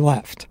will be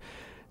left.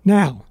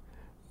 Now,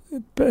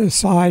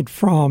 aside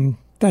from,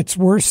 that's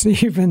worse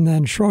even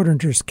than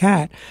Schrodinger's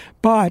cat,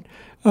 but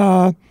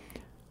what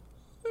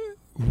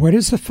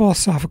is the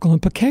philosophical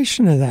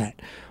implication of that?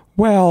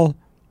 Well,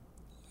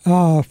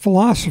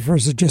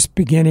 philosophers are just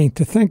beginning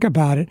to think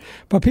about it,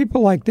 but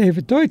people like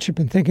David Deutsch have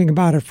been thinking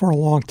about it for a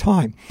long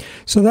time.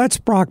 So that's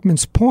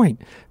Brockman's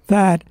point,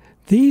 that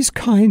these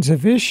kinds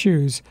of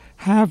issues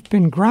have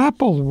been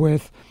grappled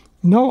with,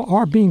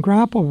 are being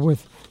grappled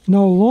with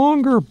no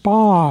longer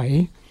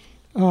by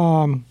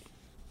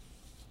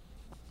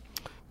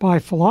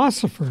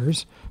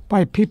philosophers,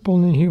 by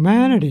people in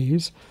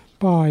humanities,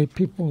 by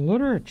people in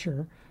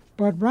literature,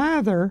 but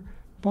rather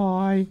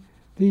by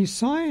these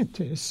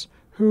scientists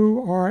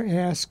who are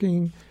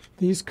asking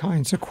these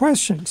kinds of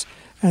questions.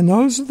 And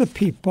those are the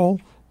people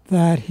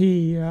that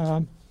he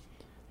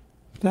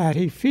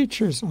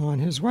features on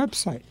his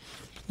website.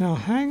 Now,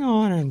 hang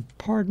on and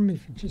pardon me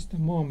for just a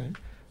moment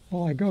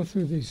while I go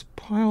through these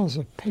piles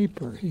of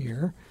paper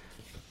here.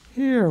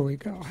 Here we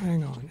go.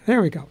 Hang on.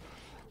 There we go.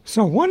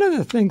 So one of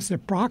the things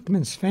that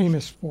Brockman's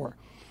famous for,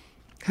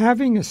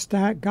 having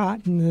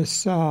gotten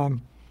this, what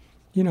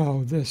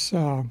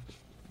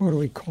do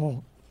we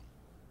call it?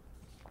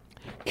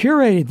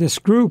 Curated this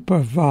group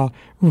of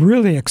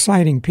really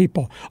exciting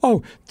people.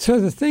 Oh, so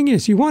the thing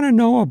is, you want to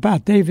know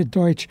about David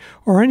Deutsch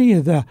or any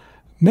of the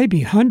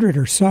maybe 100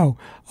 or so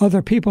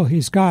other people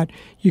he's got,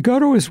 you go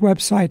to his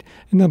website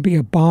and there'll be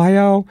a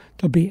bio,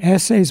 there'll be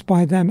essays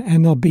by them,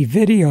 and there'll be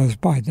videos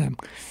by them.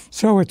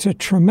 So it's a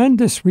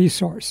tremendous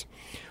resource.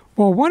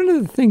 Well, one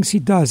of the things he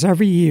does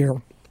every year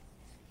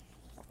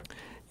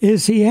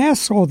is he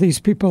asks all these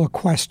people a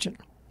question.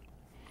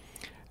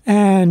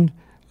 And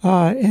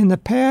in the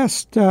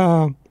past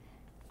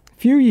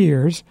few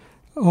years,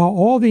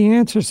 all the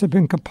answers have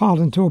been compiled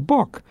into a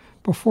book.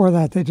 Before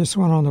that, they just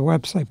went on the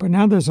website. But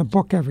now there's a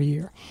book every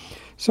year.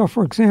 So,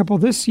 for example,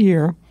 this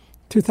year,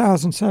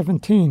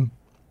 2017,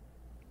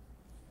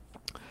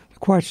 the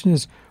question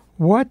is,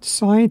 what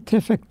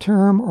scientific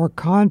term or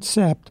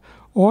concept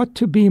ought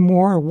to be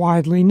more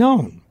widely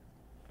known?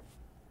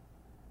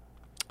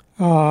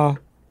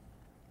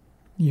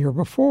 Year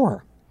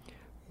before,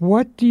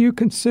 what do you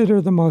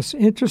consider the most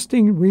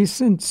interesting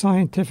recent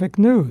scientific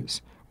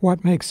news?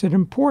 What makes it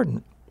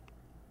important?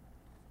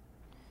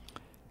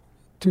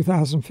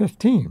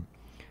 2015.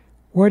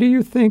 What do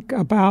you think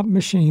about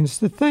machines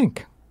that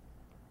think?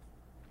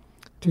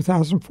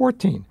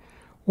 2014.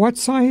 What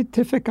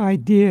scientific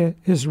idea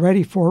is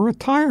ready for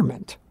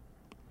retirement?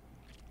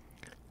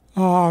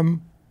 And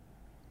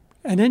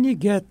then you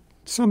get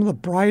some of the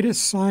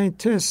brightest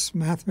scientists,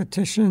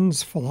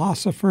 mathematicians,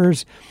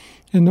 philosophers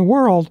in the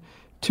world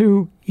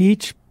to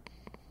each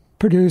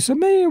produce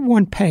maybe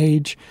one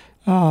page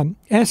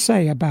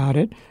essay about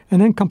it,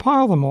 and then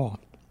compile them all.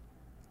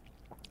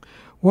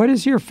 What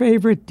is your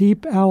favorite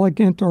deep,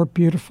 elegant, or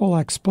beautiful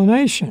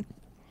explanation?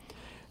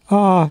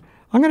 I'm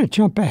going to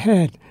jump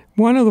ahead.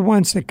 One of the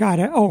ones that got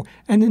it. Oh,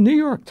 and the New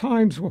York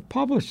Times will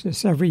publish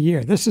this every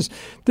year. This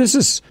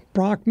is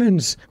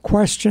Brockman's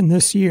question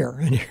this year,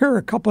 and here are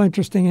a couple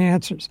interesting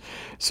answers.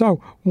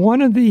 So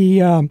one of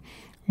the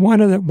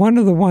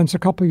ones a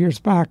couple of years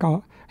back.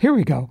 Here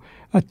we go.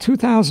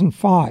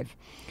 2005.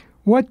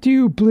 What do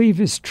you believe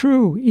is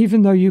true,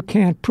 even though you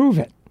can't prove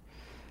it?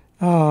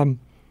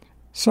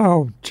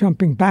 So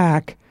jumping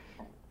back,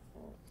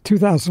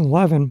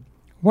 2011.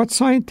 What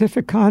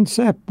scientific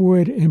concept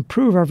would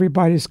improve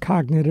everybody's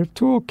cognitive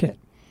toolkit?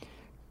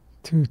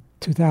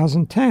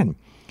 2010.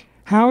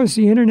 How is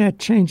the internet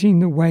changing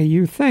the way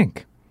you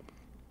think?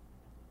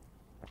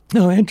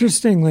 Now,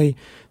 interestingly,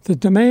 the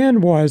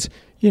demand was,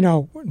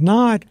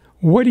 not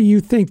what do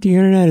you think the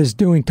internet is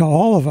doing to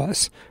all of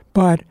us,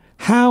 but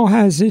how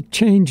has it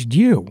changed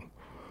you?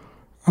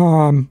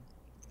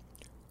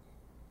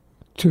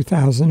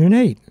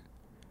 2008.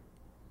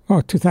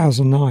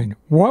 2009.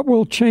 What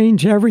will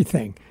change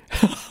everything?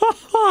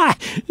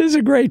 This is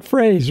a great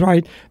phrase,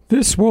 right?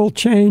 This will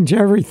change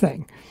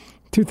everything.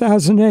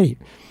 2008.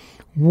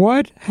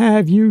 What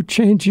have you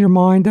changed your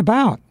mind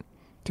about?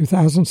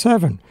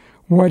 2007.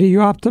 What are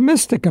you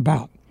optimistic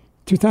about?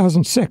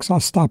 2006. I'll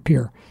stop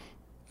here.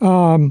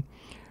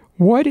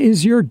 What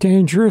is your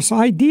dangerous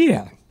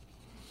idea?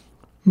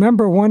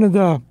 Remember one of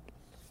the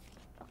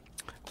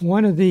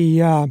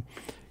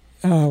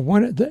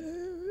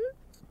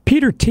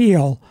Peter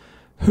Thiel,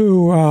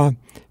 who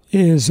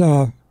is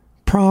a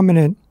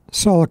prominent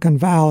Silicon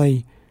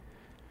Valley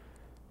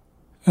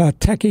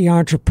techie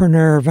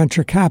entrepreneur,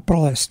 venture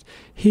capitalist.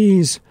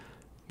 He's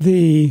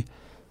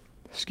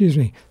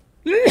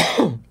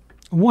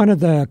one of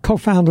the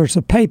co-founders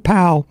of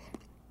PayPal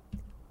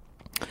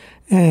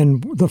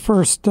and the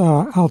first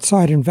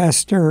outside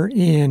investor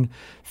in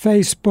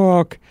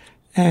Facebook,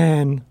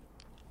 and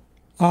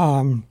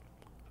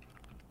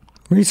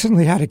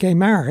recently had a gay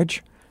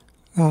marriage,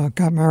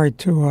 got married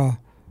to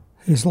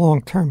his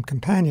long-term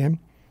companion.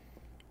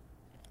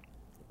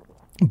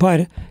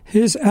 But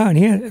and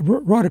he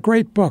wrote a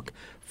great book,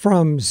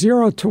 From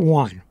Zero to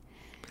One.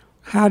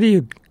 How do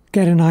you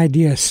get an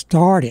idea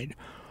started?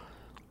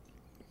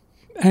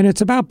 And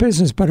it's about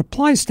business, but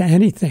applies to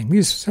anything.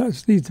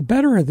 The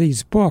better of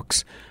these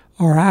books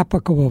are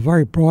applicable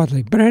very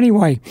broadly. But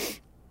anyway,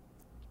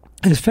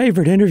 his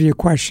favorite interview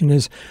question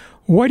is,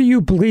 what do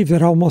you believe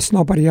that almost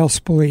nobody else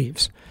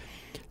believes?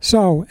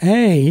 So,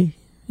 do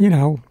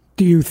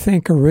you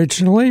think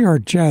originally or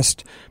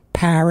just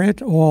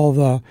parrot all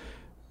the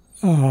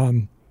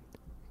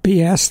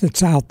BS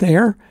that's out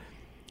there?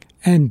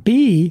 And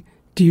B,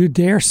 do you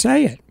dare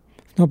say it?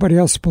 If nobody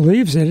else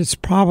believes it, it's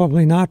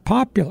probably not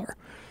popular.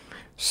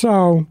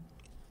 So,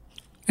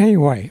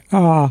 anyway,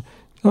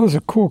 those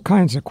are cool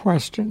kinds of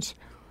questions.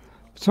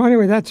 So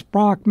anyway, that's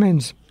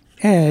Brockman's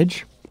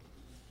Edge.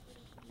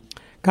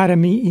 Got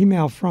an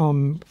email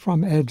from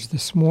Edge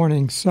this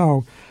morning,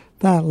 so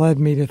that led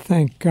me to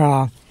think,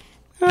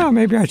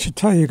 maybe I should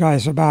tell you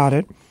guys about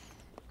it.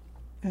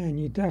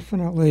 And you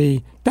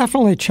definitely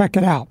check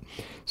it out.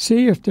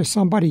 See if there's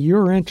somebody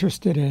you're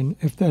interested in,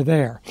 if they're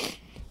there.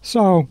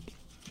 So,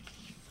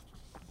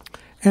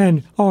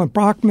 and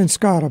Brockman's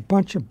got a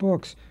bunch of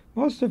books.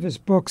 Most of his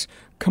books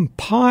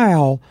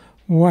compile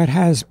what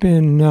has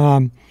been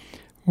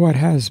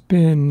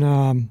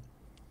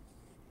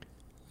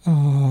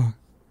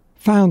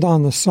found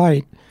on the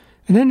site.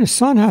 And then his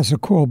son has a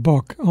cool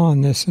book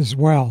on this as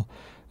well.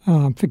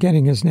 I'm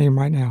forgetting his name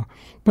right now.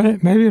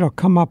 But maybe it'll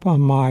come up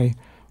on my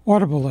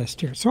Audible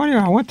list here. So anyway,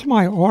 I went to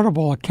my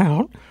Audible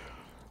account.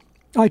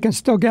 I can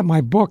still get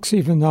my books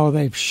even though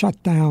they've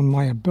shut down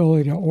my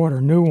ability to order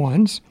new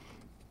ones.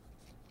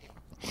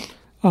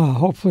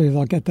 Hopefully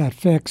they'll get that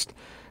fixed.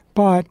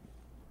 But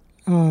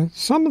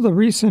some of the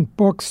recent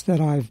books that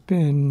I've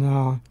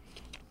been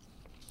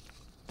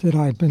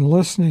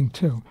listening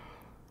to,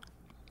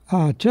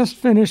 just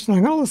finished, and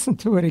I'm going to listen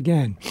to it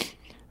again.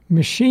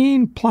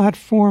 Machine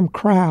Platform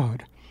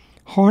Crowd,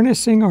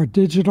 Harnessing Our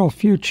Digital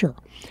Future.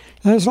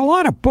 Now, there's a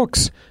lot of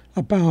books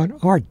about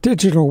our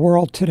digital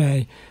world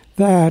today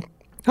that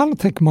I don't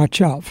think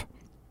much of.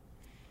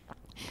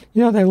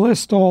 They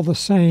list all the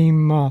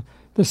same old.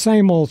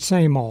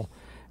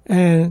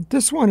 And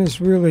this one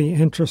is really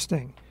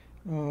interesting.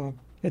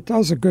 It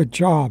does a good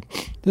job.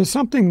 There's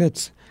something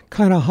that's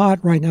kind of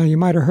hot right now. You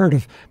might have heard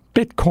of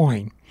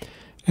Bitcoin.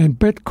 And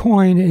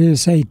Bitcoin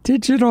is a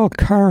digital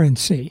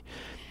currency.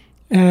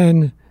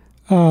 And,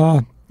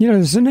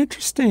 there's an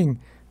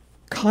interesting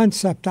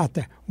concept out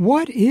there.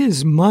 What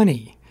is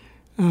money?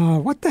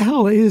 What the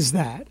hell is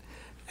that?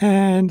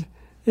 And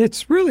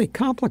it's really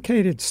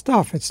complicated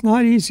stuff. It's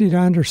not easy to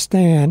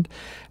understand.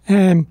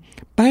 And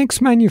banks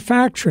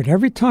manufacture it.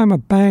 Every time a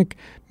bank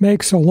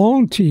makes a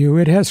loan to you,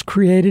 it has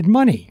created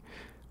money.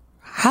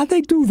 How'd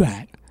they do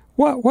that?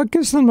 What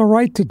gives them the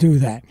right to do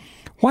that?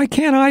 Why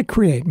can't I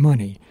create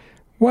money?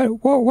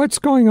 What's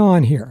going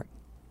on here?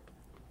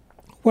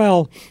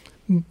 Well,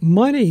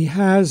 money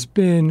has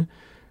been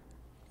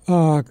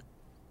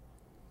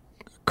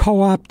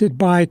co-opted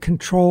by,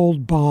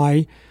 controlled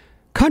by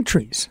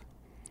countries.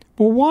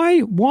 Well,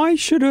 why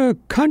should a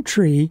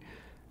country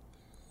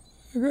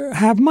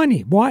have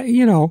money? Why,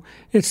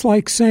 it's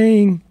like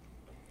saying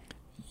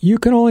you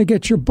can only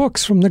get your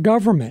books from the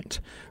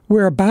government.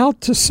 We're about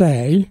to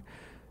say,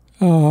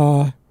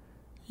 you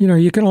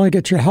can only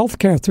get your health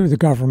care through the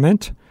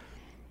government.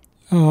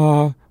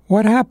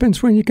 What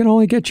happens when you can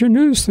only get your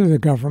news through the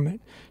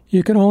government?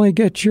 You can only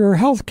get your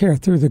health care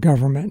through the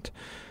government.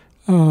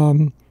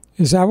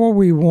 Is that what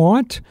we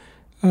want?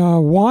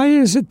 Why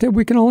is it that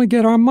we can only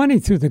get our money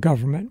through the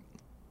government?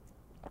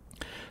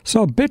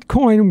 So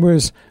Bitcoin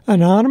was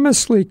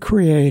anonymously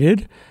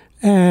created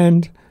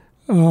and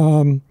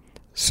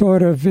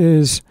sort of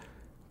is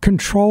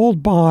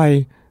controlled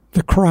by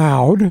the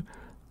crowd.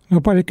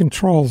 Nobody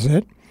controls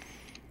it.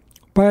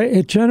 But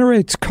it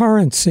generates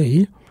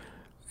currency,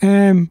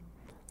 and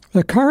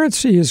the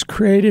currency is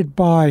created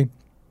by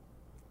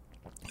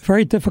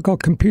very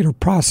difficult computer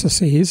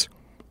processes,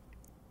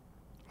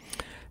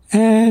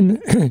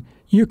 and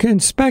you can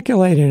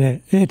speculate in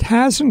it. It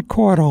hasn't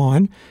caught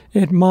on.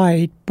 It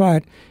might,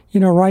 but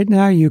right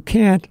now you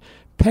can't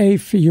pay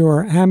for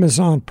your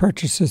Amazon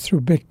purchases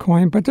through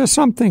Bitcoin, but there's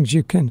some things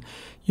you can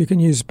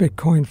use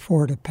Bitcoin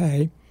for to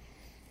pay.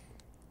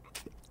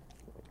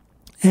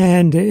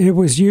 And it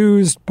was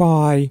used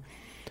by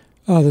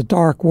the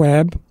dark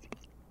web,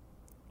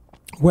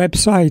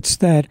 websites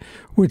that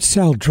would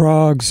sell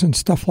drugs and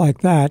stuff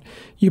like that.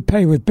 You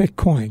pay with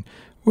Bitcoin,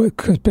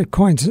 because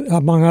Bitcoin,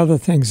 among other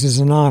things, is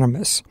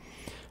anonymous,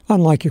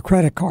 unlike your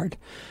credit card.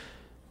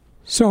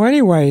 So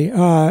anyway,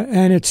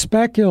 and it's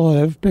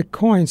speculative.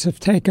 Bitcoins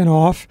have taken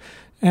off,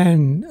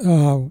 and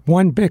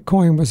one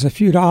Bitcoin was a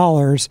few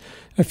dollars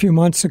a few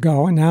months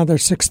ago, and now they're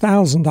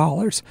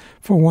 $6,000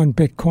 for one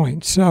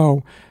Bitcoin.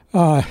 So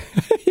I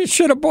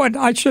should have bought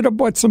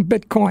some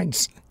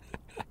Bitcoins.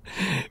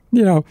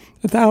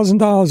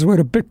 $1,000 worth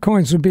of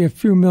Bitcoins would be a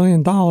few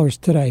 $1,000,000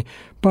 today.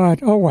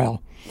 But oh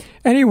well.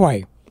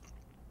 Anyway,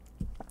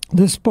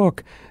 this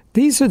book,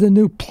 these are the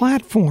new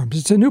platforms.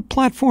 It's a new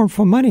platform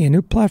for money, a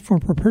new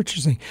platform for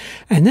purchasing.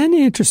 And then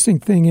the interesting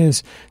thing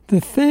is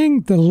the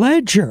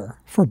ledger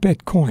for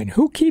Bitcoin.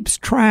 Who keeps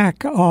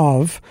track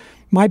of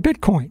my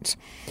Bitcoins?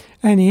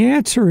 And the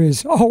answer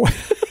is,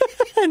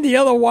 and the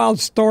other wild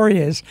story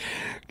is,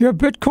 your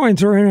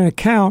Bitcoins are in an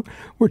account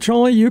which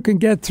only you can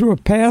get through a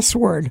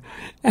password.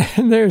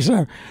 And there's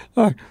a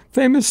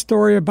famous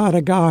story about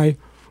a guy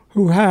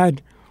who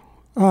had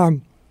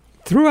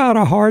threw out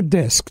a hard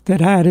disk that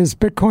had his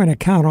Bitcoin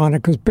account on it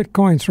because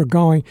Bitcoins were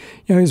going,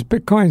 his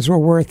Bitcoins were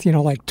worth,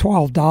 like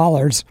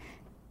 $12.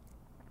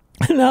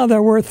 Now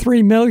they're worth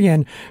 $3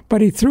 million,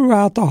 but he threw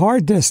out the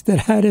hard disk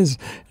that had his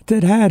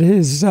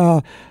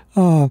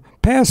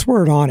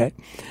password on it.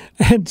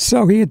 And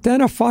so he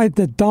identified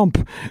the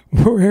dump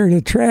where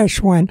the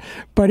trash went,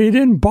 but he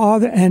didn't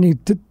bother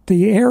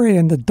the area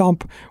in the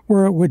dump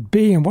where it would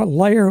be and what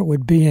layer it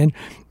would be in,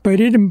 but he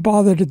didn't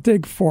bother to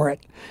dig for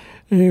it.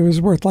 It was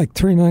worth like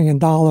 $3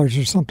 million or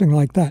something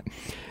like that.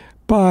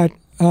 But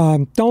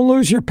don't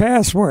lose your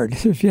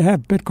password if you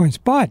have Bitcoins.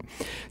 But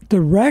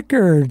the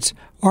records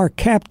are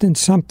kept in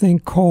something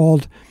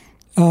called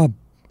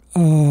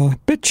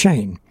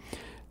BitChain.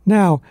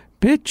 Now,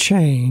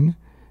 BitChain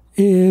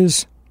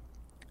is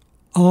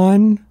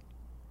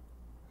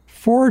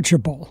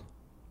unforgeable.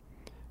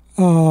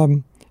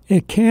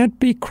 It can't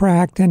be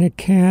cracked and it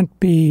can't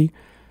be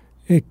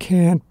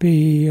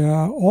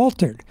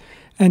altered.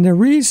 And the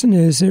reason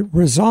is it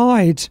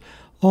resides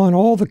on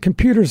all the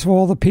computers of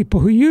all the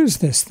people who use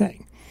this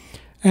thing.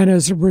 And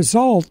as a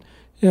result,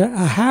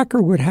 a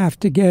hacker would have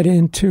to get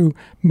into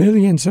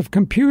millions of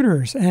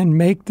computers and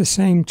make the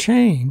same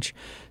change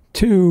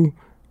to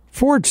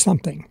forge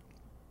something.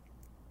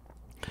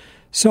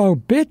 So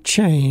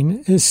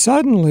BitChain is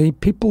suddenly,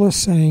 people are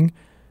saying,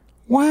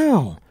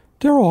 wow,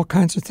 there are all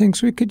kinds of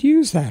things we could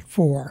use that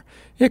for.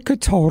 It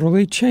could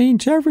totally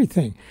change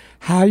everything.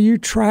 How you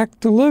track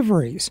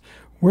deliveries,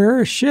 where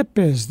a ship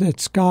is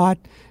that's got,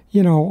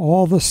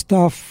 all the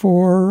stuff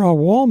for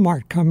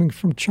Walmart coming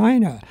from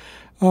China.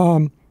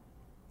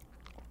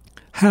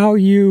 How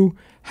you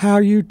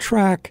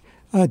track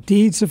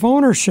deeds of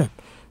ownership.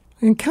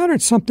 I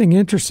encountered something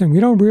interesting.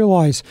 We don't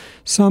realize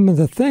some of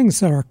the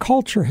things that our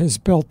culture has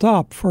built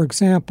up. For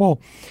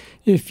example,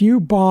 if you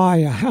buy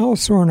a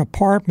house or an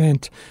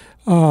apartment,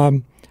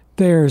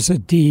 there's a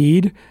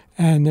deed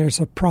and there's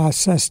a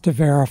process to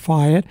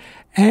verify it,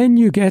 and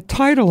you get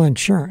title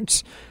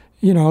insurance,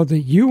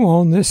 that you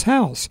own this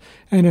house.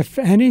 And if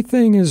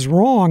anything is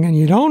wrong and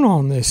you don't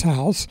own this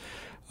house,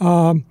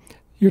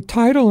 your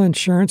title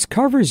insurance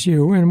covers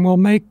you and will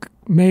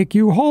make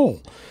you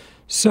whole.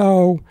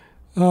 So,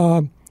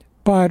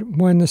 but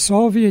when the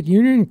Soviet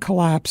Union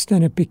collapsed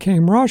and it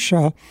became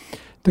Russia,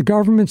 the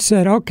government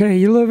said, okay,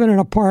 you live in an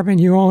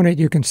apartment, you own it,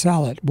 you can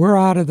sell it. We're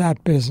out of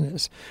that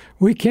business.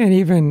 We can't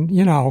even,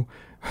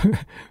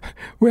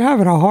 we're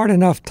having a hard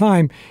enough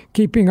time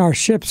keeping our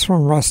ships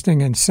from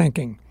rusting and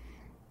sinking.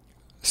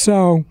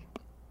 So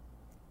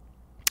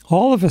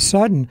all of a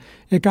sudden,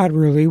 it got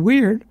really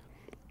weird.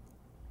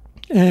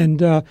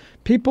 And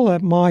people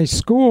at my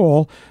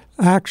school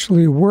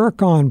actually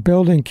work on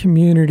building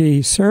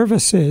community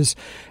services,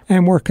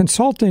 and we're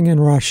consulting in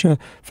Russia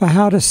for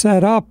how to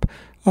set up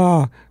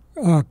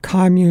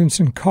communes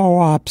and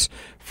co-ops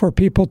for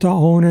people to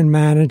own and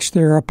manage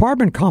their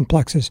apartment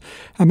complexes.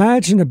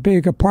 Imagine a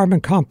big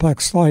apartment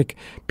complex like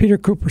Peter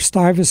Cooper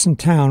Stuyvesant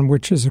Town,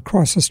 which is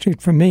across the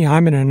street from me.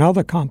 I'm in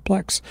another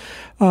complex.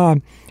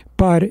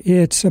 But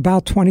it's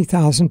about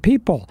 20,000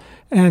 people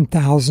and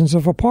thousands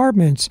of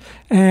apartments.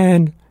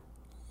 And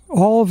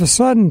all of a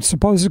sudden,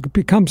 suppose it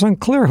becomes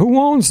unclear who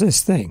owns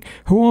this thing,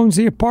 who owns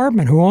the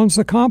apartment, who owns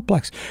the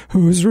complex,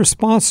 who's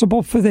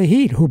responsible for the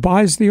heat, who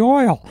buys the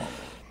oil.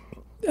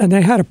 And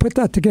they had to put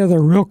that together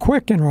real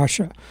quick in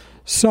Russia.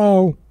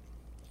 So,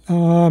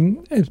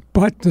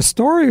 but the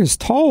story is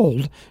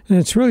told, and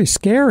it's really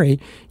scary.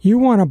 You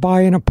want to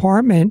buy an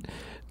apartment,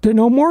 there are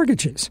no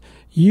mortgages.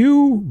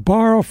 You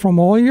borrow from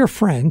all your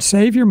friends,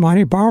 save your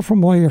money, borrow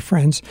from all your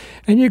friends,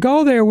 and you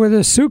go there with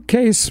a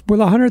suitcase with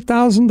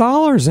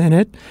 $100,000 in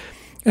it,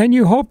 and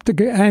you hope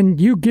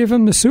and you give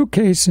him the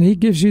suitcase, and he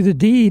gives you the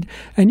deed,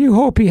 and you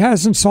hope he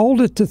hasn't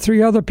sold it to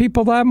 3 other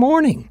people that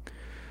morning.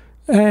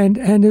 And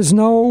there's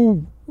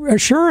no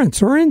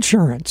assurance or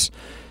insurance.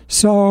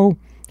 So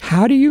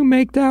how do you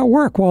make that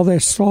work? Well, they're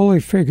slowly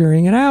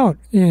figuring it out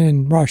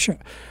in Russia.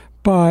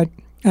 And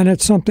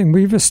it's something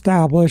we've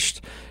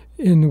established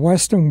in the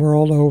Western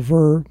world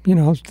over,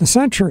 the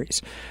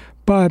centuries.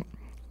 But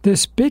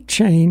this bit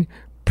chain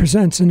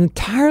presents an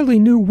entirely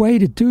new way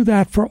to do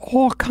that for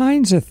all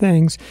kinds of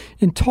things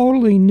in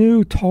totally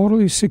new,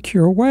 totally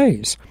secure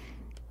ways.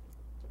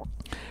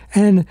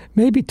 And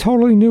maybe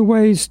totally new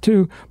ways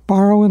to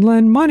borrow and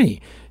lend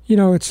money.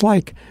 It's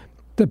like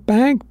the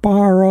bank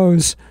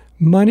borrows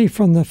money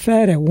from the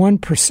Fed at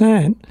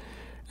 1%,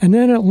 and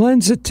then it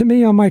lends it to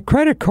me on my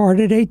credit card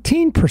at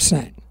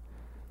 18%.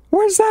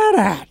 Where's that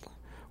at?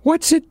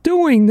 What's it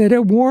doing that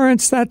it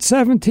warrants that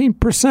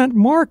 17%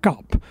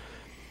 markup?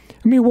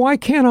 I mean, why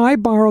can't I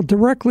borrow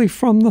directly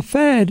from the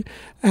Fed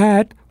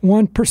at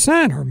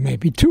 1% or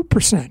maybe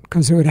 2%?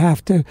 Because it would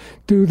have to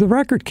do the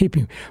record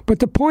keeping. But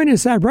the point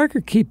is that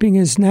record keeping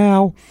is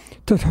now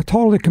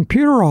totally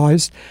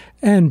computerized,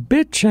 and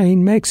BitChain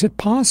makes it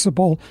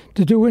possible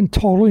to do it in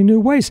totally new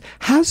ways.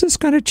 How's this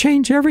going to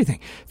change everything?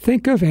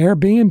 Think of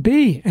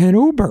Airbnb and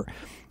Uber.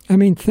 I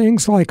mean,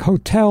 things like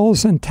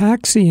hotels and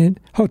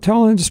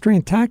hotel industry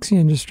and taxi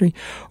industry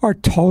are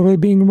totally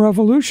being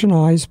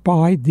revolutionized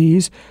by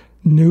these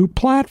new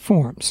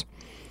platforms.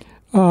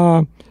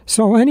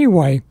 So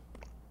anyway,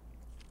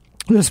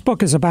 this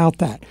book is about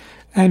that,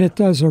 and it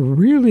does a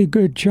really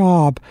good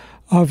job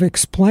of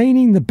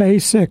explaining the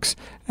basics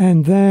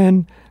and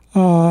then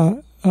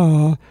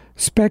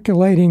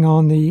speculating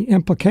on the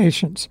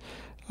implications.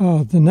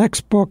 The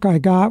next book I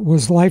got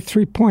was Life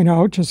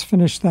 3.0, just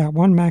finished that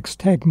one, Max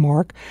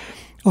Tegmark,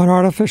 on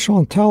artificial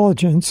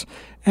intelligence.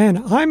 And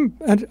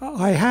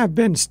I have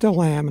been,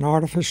 still am, an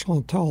artificial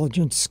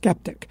intelligence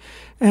skeptic.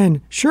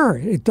 And sure,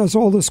 it does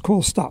all this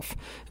cool stuff.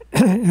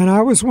 And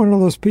I was one of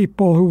those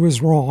people who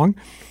was wrong,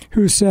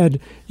 who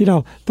said,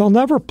 they'll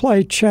never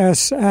play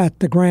chess at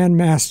the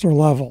grandmaster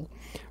level.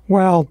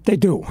 Well, they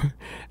do.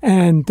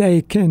 And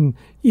they can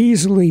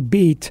easily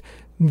beat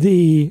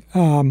the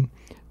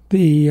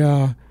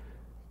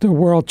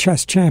world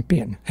chess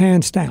champion,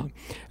 hands down.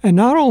 And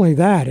not only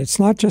that, it's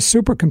not just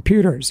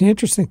supercomputers. The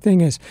interesting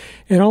thing is,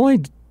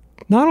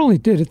 not only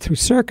did it through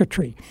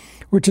circuitry,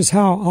 which is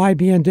how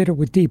IBM did it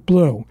with Deep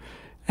Blue,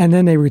 and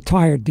then they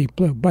retired Deep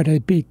Blue, but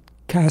it beat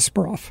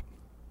Kasparov.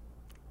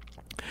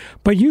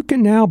 But you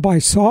can now buy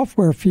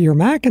software for your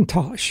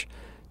Macintosh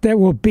that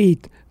will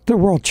beat the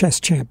world chess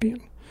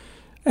champion.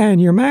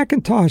 And your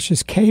Macintosh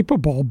is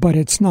capable, but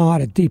it's not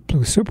a Deep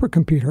Blue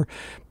supercomputer.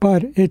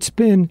 But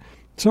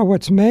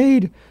what's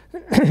made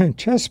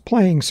chess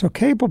playing so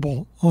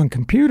capable on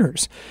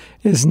computers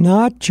is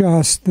not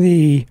just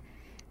the,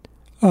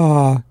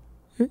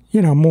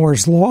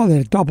 Moore's Law that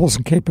it doubles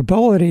in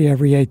capability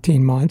every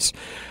 18 months,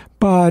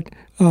 but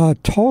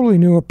totally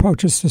new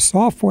approaches to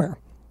software.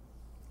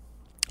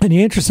 And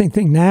the interesting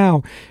thing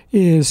now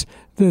is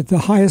that the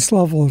highest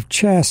level of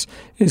chess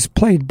is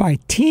played by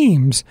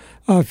teams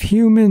of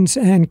humans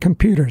and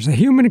computers. A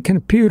human and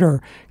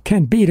computer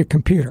can beat a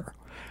computer.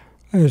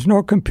 There's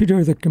no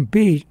computer that can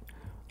beat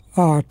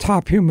a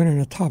top human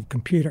and a top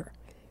computer.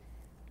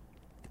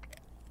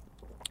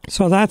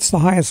 So that's the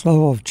highest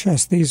level of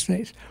chess these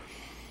days.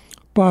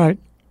 But,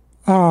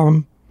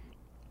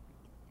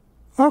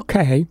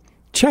 okay,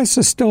 chess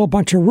is still a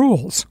bunch of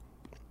rules.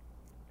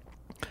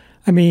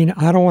 I mean,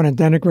 I don't want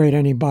to denigrate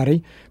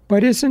anybody,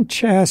 but isn't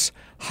chess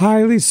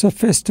highly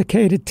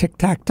sophisticated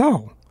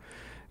tic-tac-toe?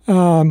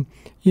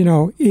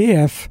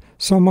 If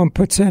someone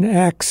puts an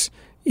X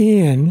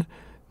in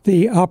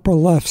the upper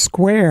left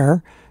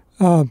square,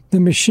 the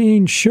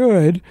machine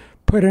should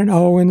put an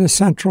O in the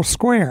central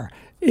square.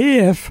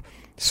 If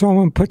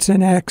someone puts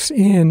an X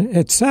in,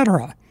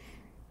 etc.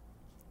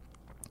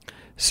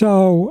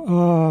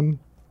 So,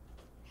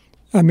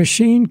 a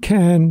machine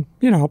can,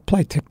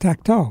 play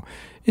tic-tac-toe.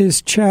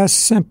 Is chess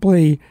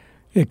simply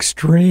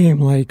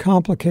extremely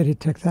complicated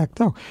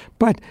tic-tac-toe?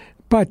 But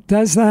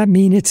does that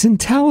mean it's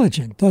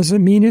intelligent? Does it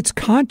mean it's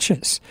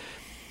conscious?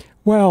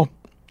 Well,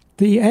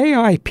 the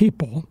AI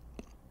people,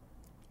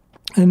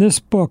 and this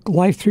book,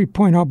 Life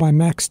 3.0 by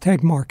Max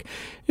Tegmark,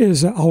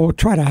 I'll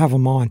try to have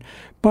them on,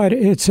 but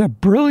it's a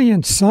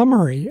brilliant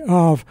summary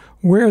of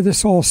where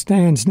this all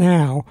stands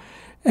now.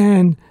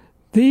 And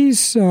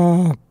these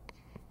AI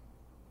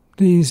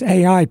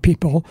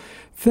people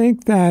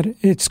think that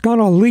it's going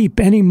to leap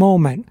any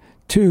moment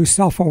to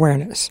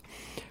self-awareness.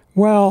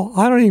 Well,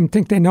 I don't even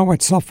think they know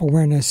what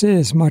self-awareness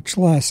is, much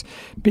less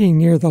being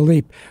near the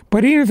leap.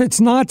 But even if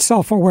it's not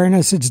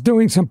self-awareness, it's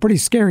doing some pretty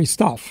scary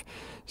stuff.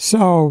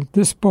 So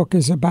this book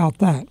is about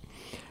that.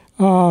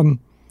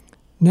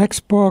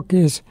 Next book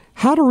is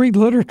How to Read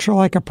Literature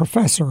Like a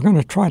Professor. We're going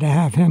to try to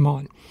have him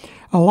on.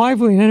 A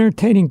lively and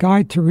entertaining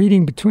guide to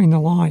reading between the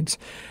lines.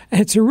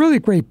 And it's a really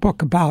great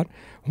book about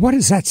what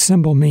does that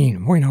symbol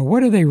mean?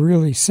 What are they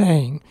really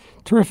saying?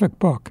 Terrific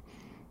book.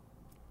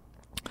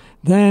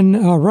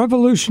 Then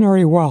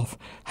Revolutionary Wealth,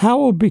 How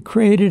It Will Be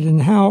Created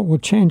and How It Will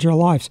Change Our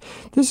Lives.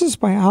 This is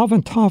by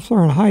Alvin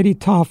Toffler and Heidi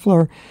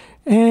Toffler.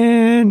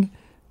 And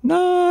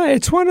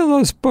it's one of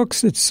those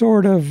books that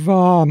sort of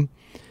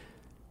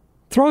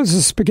throws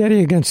the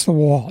spaghetti against the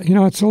wall.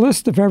 It's a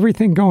list of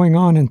everything going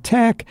on in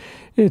tech.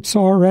 It's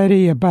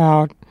already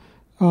about,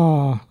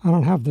 I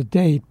don't have the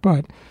date,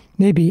 but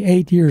maybe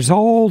 8 years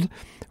old,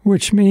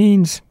 which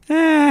means,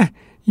 it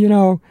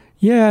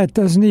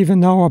doesn't even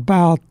know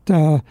about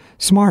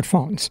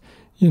smartphones,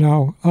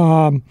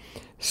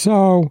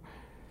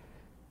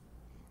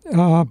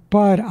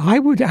 but I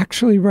would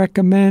actually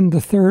recommend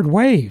The Third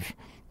Wave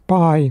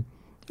by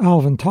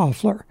Alvin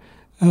Toffler,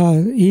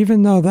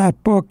 even though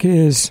that book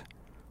is,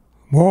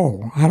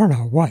 I don't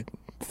know,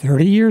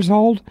 30 years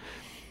old,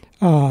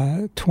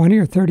 20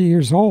 or 30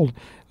 years old.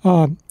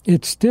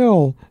 It's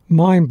still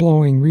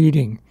mind-blowing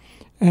reading.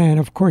 And,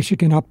 of course, you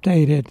can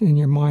update it in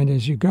your mind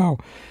as you go.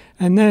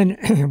 And then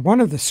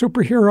one of the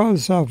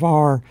superheroes of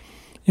our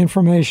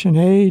information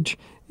age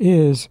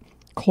is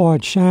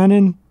Claude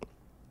Shannon.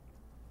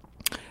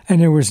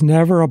 And there was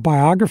never a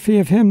biography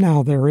of him.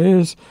 Now there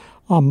is.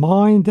 A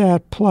Mind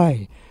at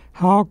Play,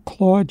 How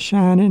Claude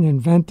Shannon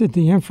Invented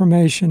the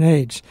Information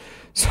Age.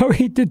 So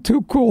he did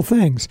two cool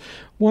things.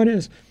 One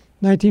is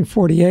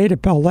 1948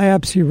 at Bell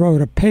Labs, he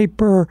wrote a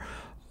paper,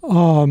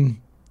 what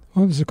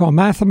was it called?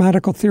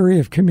 Mathematical Theory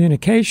of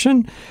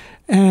Communication.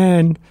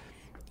 And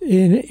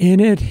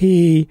in it,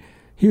 he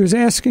was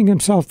asking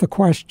himself the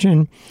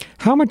question,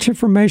 how much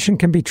information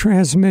can be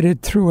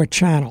transmitted through a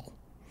channel?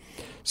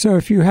 So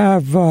if you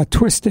have a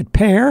twisted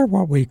pair,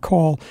 what we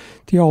call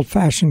the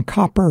old-fashioned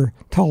copper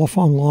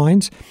telephone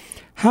lines,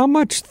 how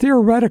much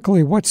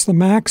theoretically, what's the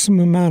maximum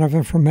amount of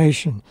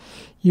information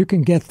you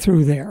can get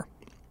through there?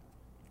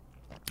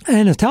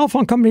 And the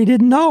telephone company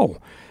didn't know.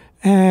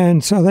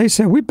 And so they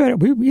said, we'd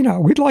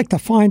like to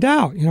find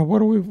out,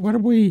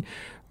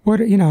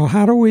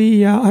 how do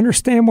we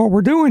understand what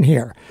we're doing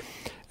here?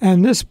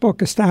 And this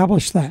book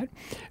established that.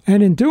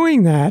 And in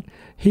doing that,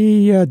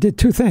 he did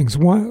two things.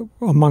 One,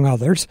 among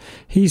others,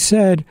 he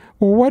said,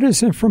 well, what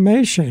is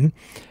information?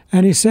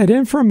 And he said,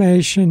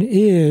 information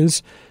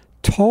is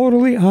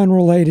totally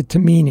unrelated to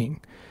meaning.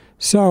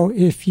 So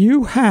if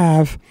you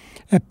have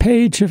a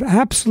page of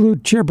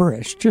absolute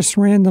gibberish, just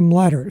random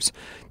letters,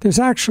 there's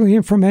actually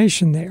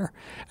information there.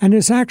 And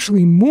there's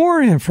actually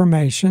more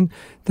information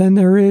than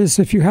there is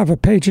if you have a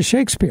page of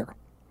Shakespeare.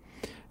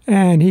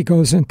 And he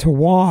goes into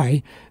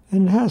why.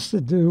 And it has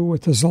to do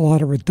with there's a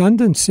lot of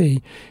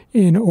redundancy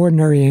in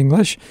ordinary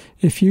English.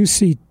 If you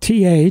see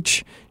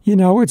TH,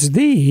 it's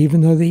the,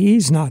 even though the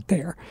E's not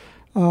there.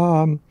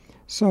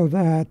 So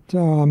that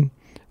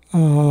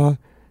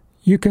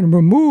you can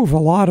remove a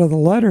lot of the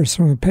letters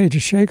from a page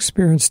of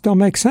Shakespeare and still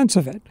make sense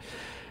of it.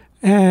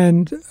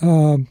 And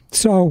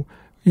so,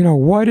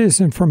 what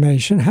is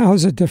information? How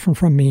is it different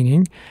from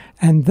meaning?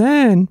 And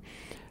then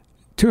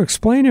to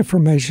explain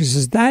information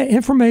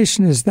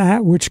is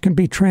that which can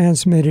be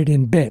transmitted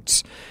in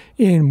bits,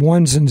 in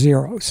ones and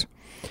zeros.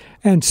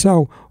 And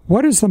so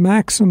what is the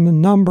maximum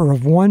number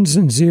of ones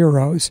and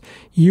zeros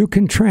you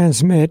can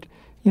transmit,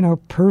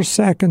 per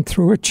second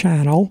through a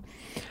channel?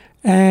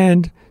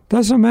 And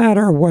doesn't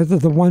matter whether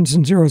the ones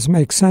and zeros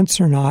make sense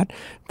or not,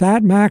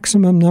 that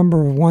maximum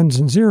number of ones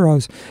and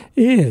zeros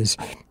is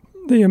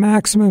the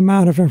maximum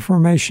amount of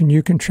information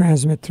you can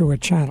transmit through a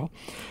channel.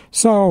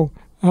 So,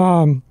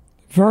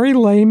 very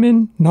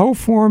layman, no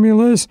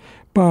formulas,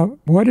 but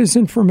what is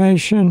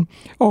information?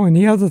 Oh, and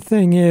the other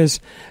thing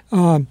is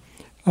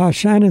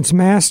Shannon's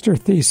master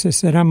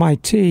thesis at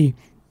MIT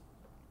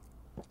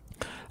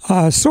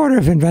sort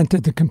of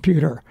invented the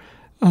computer.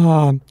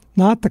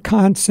 Not the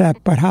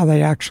concept, but how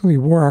they actually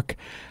work.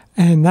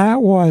 And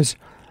that was,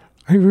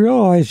 he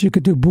realized you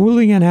could do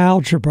Boolean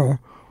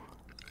algebra,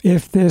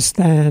 if this,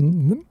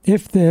 then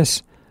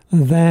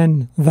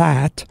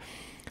that,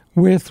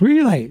 with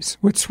relays,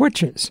 with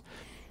switches.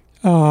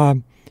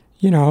 The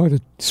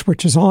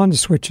switch is on, the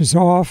switch is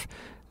off.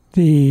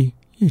 The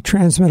you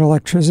transmit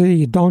electricity,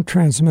 you don't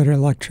transmit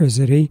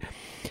electricity.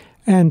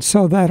 And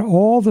so that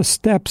all the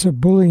steps of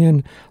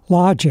Boolean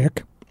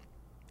logic,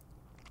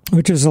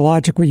 which is the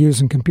logic we use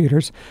in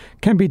computers,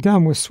 can be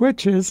done with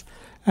switches.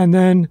 And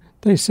then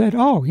they said,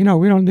 oh, we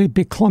don't need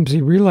big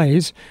clumsy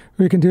relays.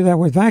 We can do that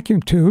with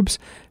vacuum tubes.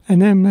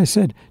 And then they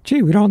said,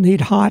 gee, we don't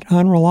need hot,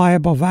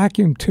 unreliable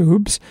vacuum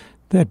tubes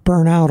that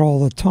burn out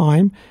all the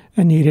time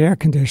and need air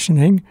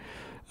conditioning.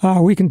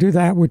 We can do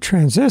that with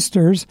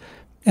transistors.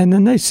 And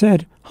then they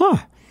said,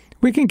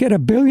 we can get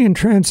 1 billion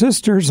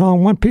transistors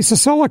on one piece of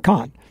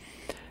silicon.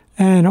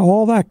 And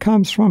all that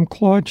comes from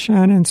Claude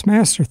Shannon's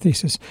master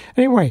thesis.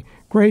 Anyway,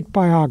 great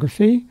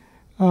biography.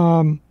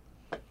 What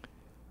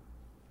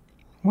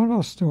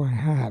else do I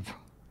have?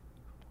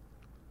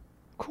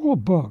 Cool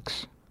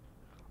books.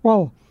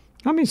 Well,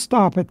 let me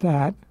stop at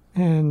that.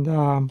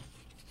 And,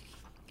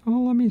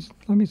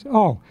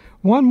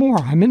 one more.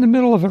 I'm in the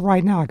middle of it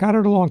right now. I got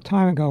it a long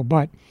time ago.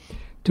 But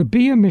To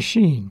Be a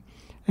Machine,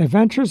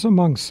 Adventures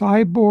Among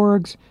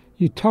Cyborgs,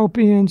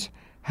 Utopians,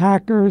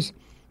 Hackers,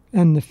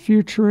 and the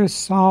Futurists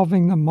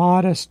Solving the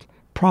Modest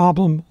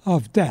Problem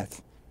of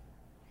Death.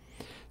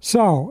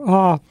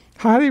 So,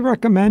 highly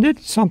recommended,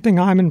 something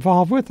I'm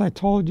involved with. I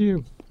told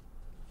you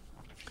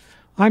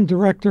I'm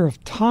director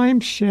of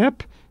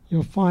Timeship.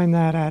 You'll find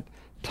that at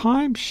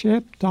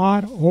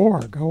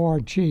timeship.org,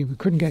 O-R-G. We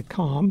couldn't get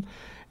com.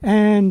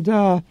 And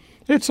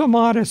it's a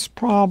modest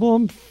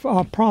project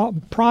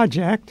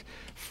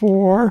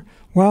for,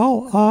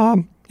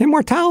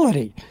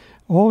 immortality.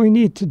 All we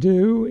need to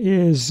do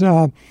is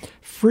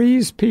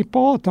freeze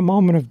people at the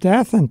moment of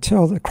death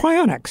until the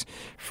cryonics.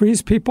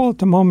 Freeze people at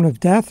the moment of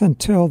death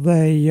until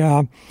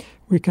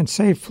we can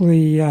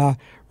safely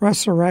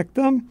resurrect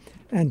them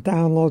and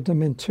download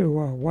them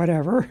into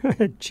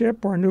a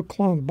chip or a new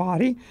cloned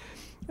body.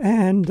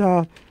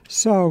 And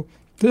so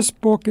this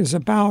book is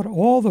about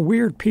all the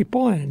weird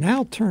people, and it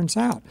now turns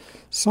out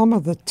some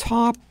of the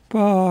top,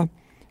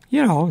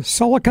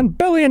 silicon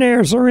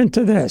billionaires are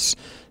into this.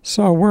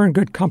 So we're in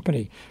good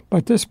company.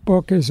 But this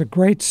book is a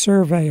great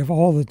survey of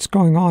all that's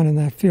going on in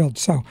that field.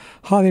 So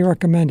highly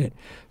recommend it.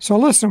 So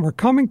listen, we're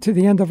coming to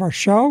the end of our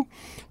show.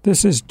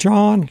 This is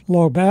John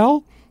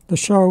Lobel. The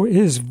show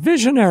is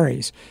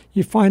Visionaries.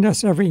 You find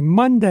us every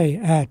Monday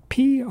at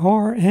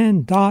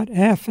prn.fm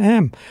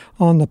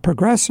on the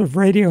Progressive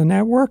Radio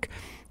Network.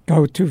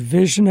 Go to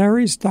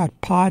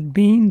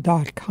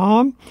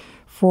visionaries.podbean.com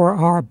for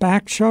our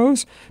back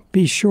shows.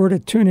 Be sure to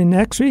tune in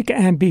next week,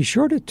 and be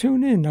sure to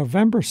tune in.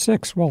 November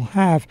 6th, we'll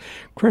have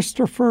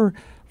Christopher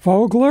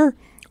Vogler,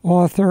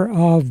 author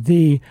of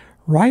The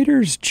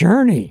Writer's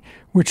Journey,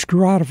 which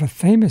grew out of a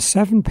famous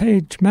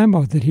 7-page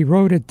memo that he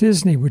wrote at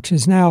Disney, which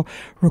is now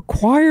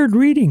required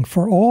reading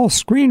for all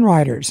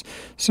screenwriters.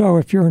 So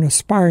if you're an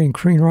aspiring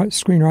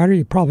screenwriter,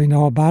 you probably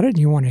know about it and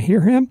you want to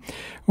hear him.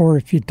 Or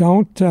if you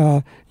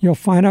don't, you'll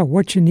find out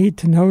what you need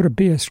to know to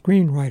be a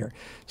screenwriter.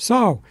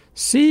 So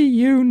see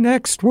you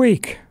next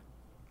week.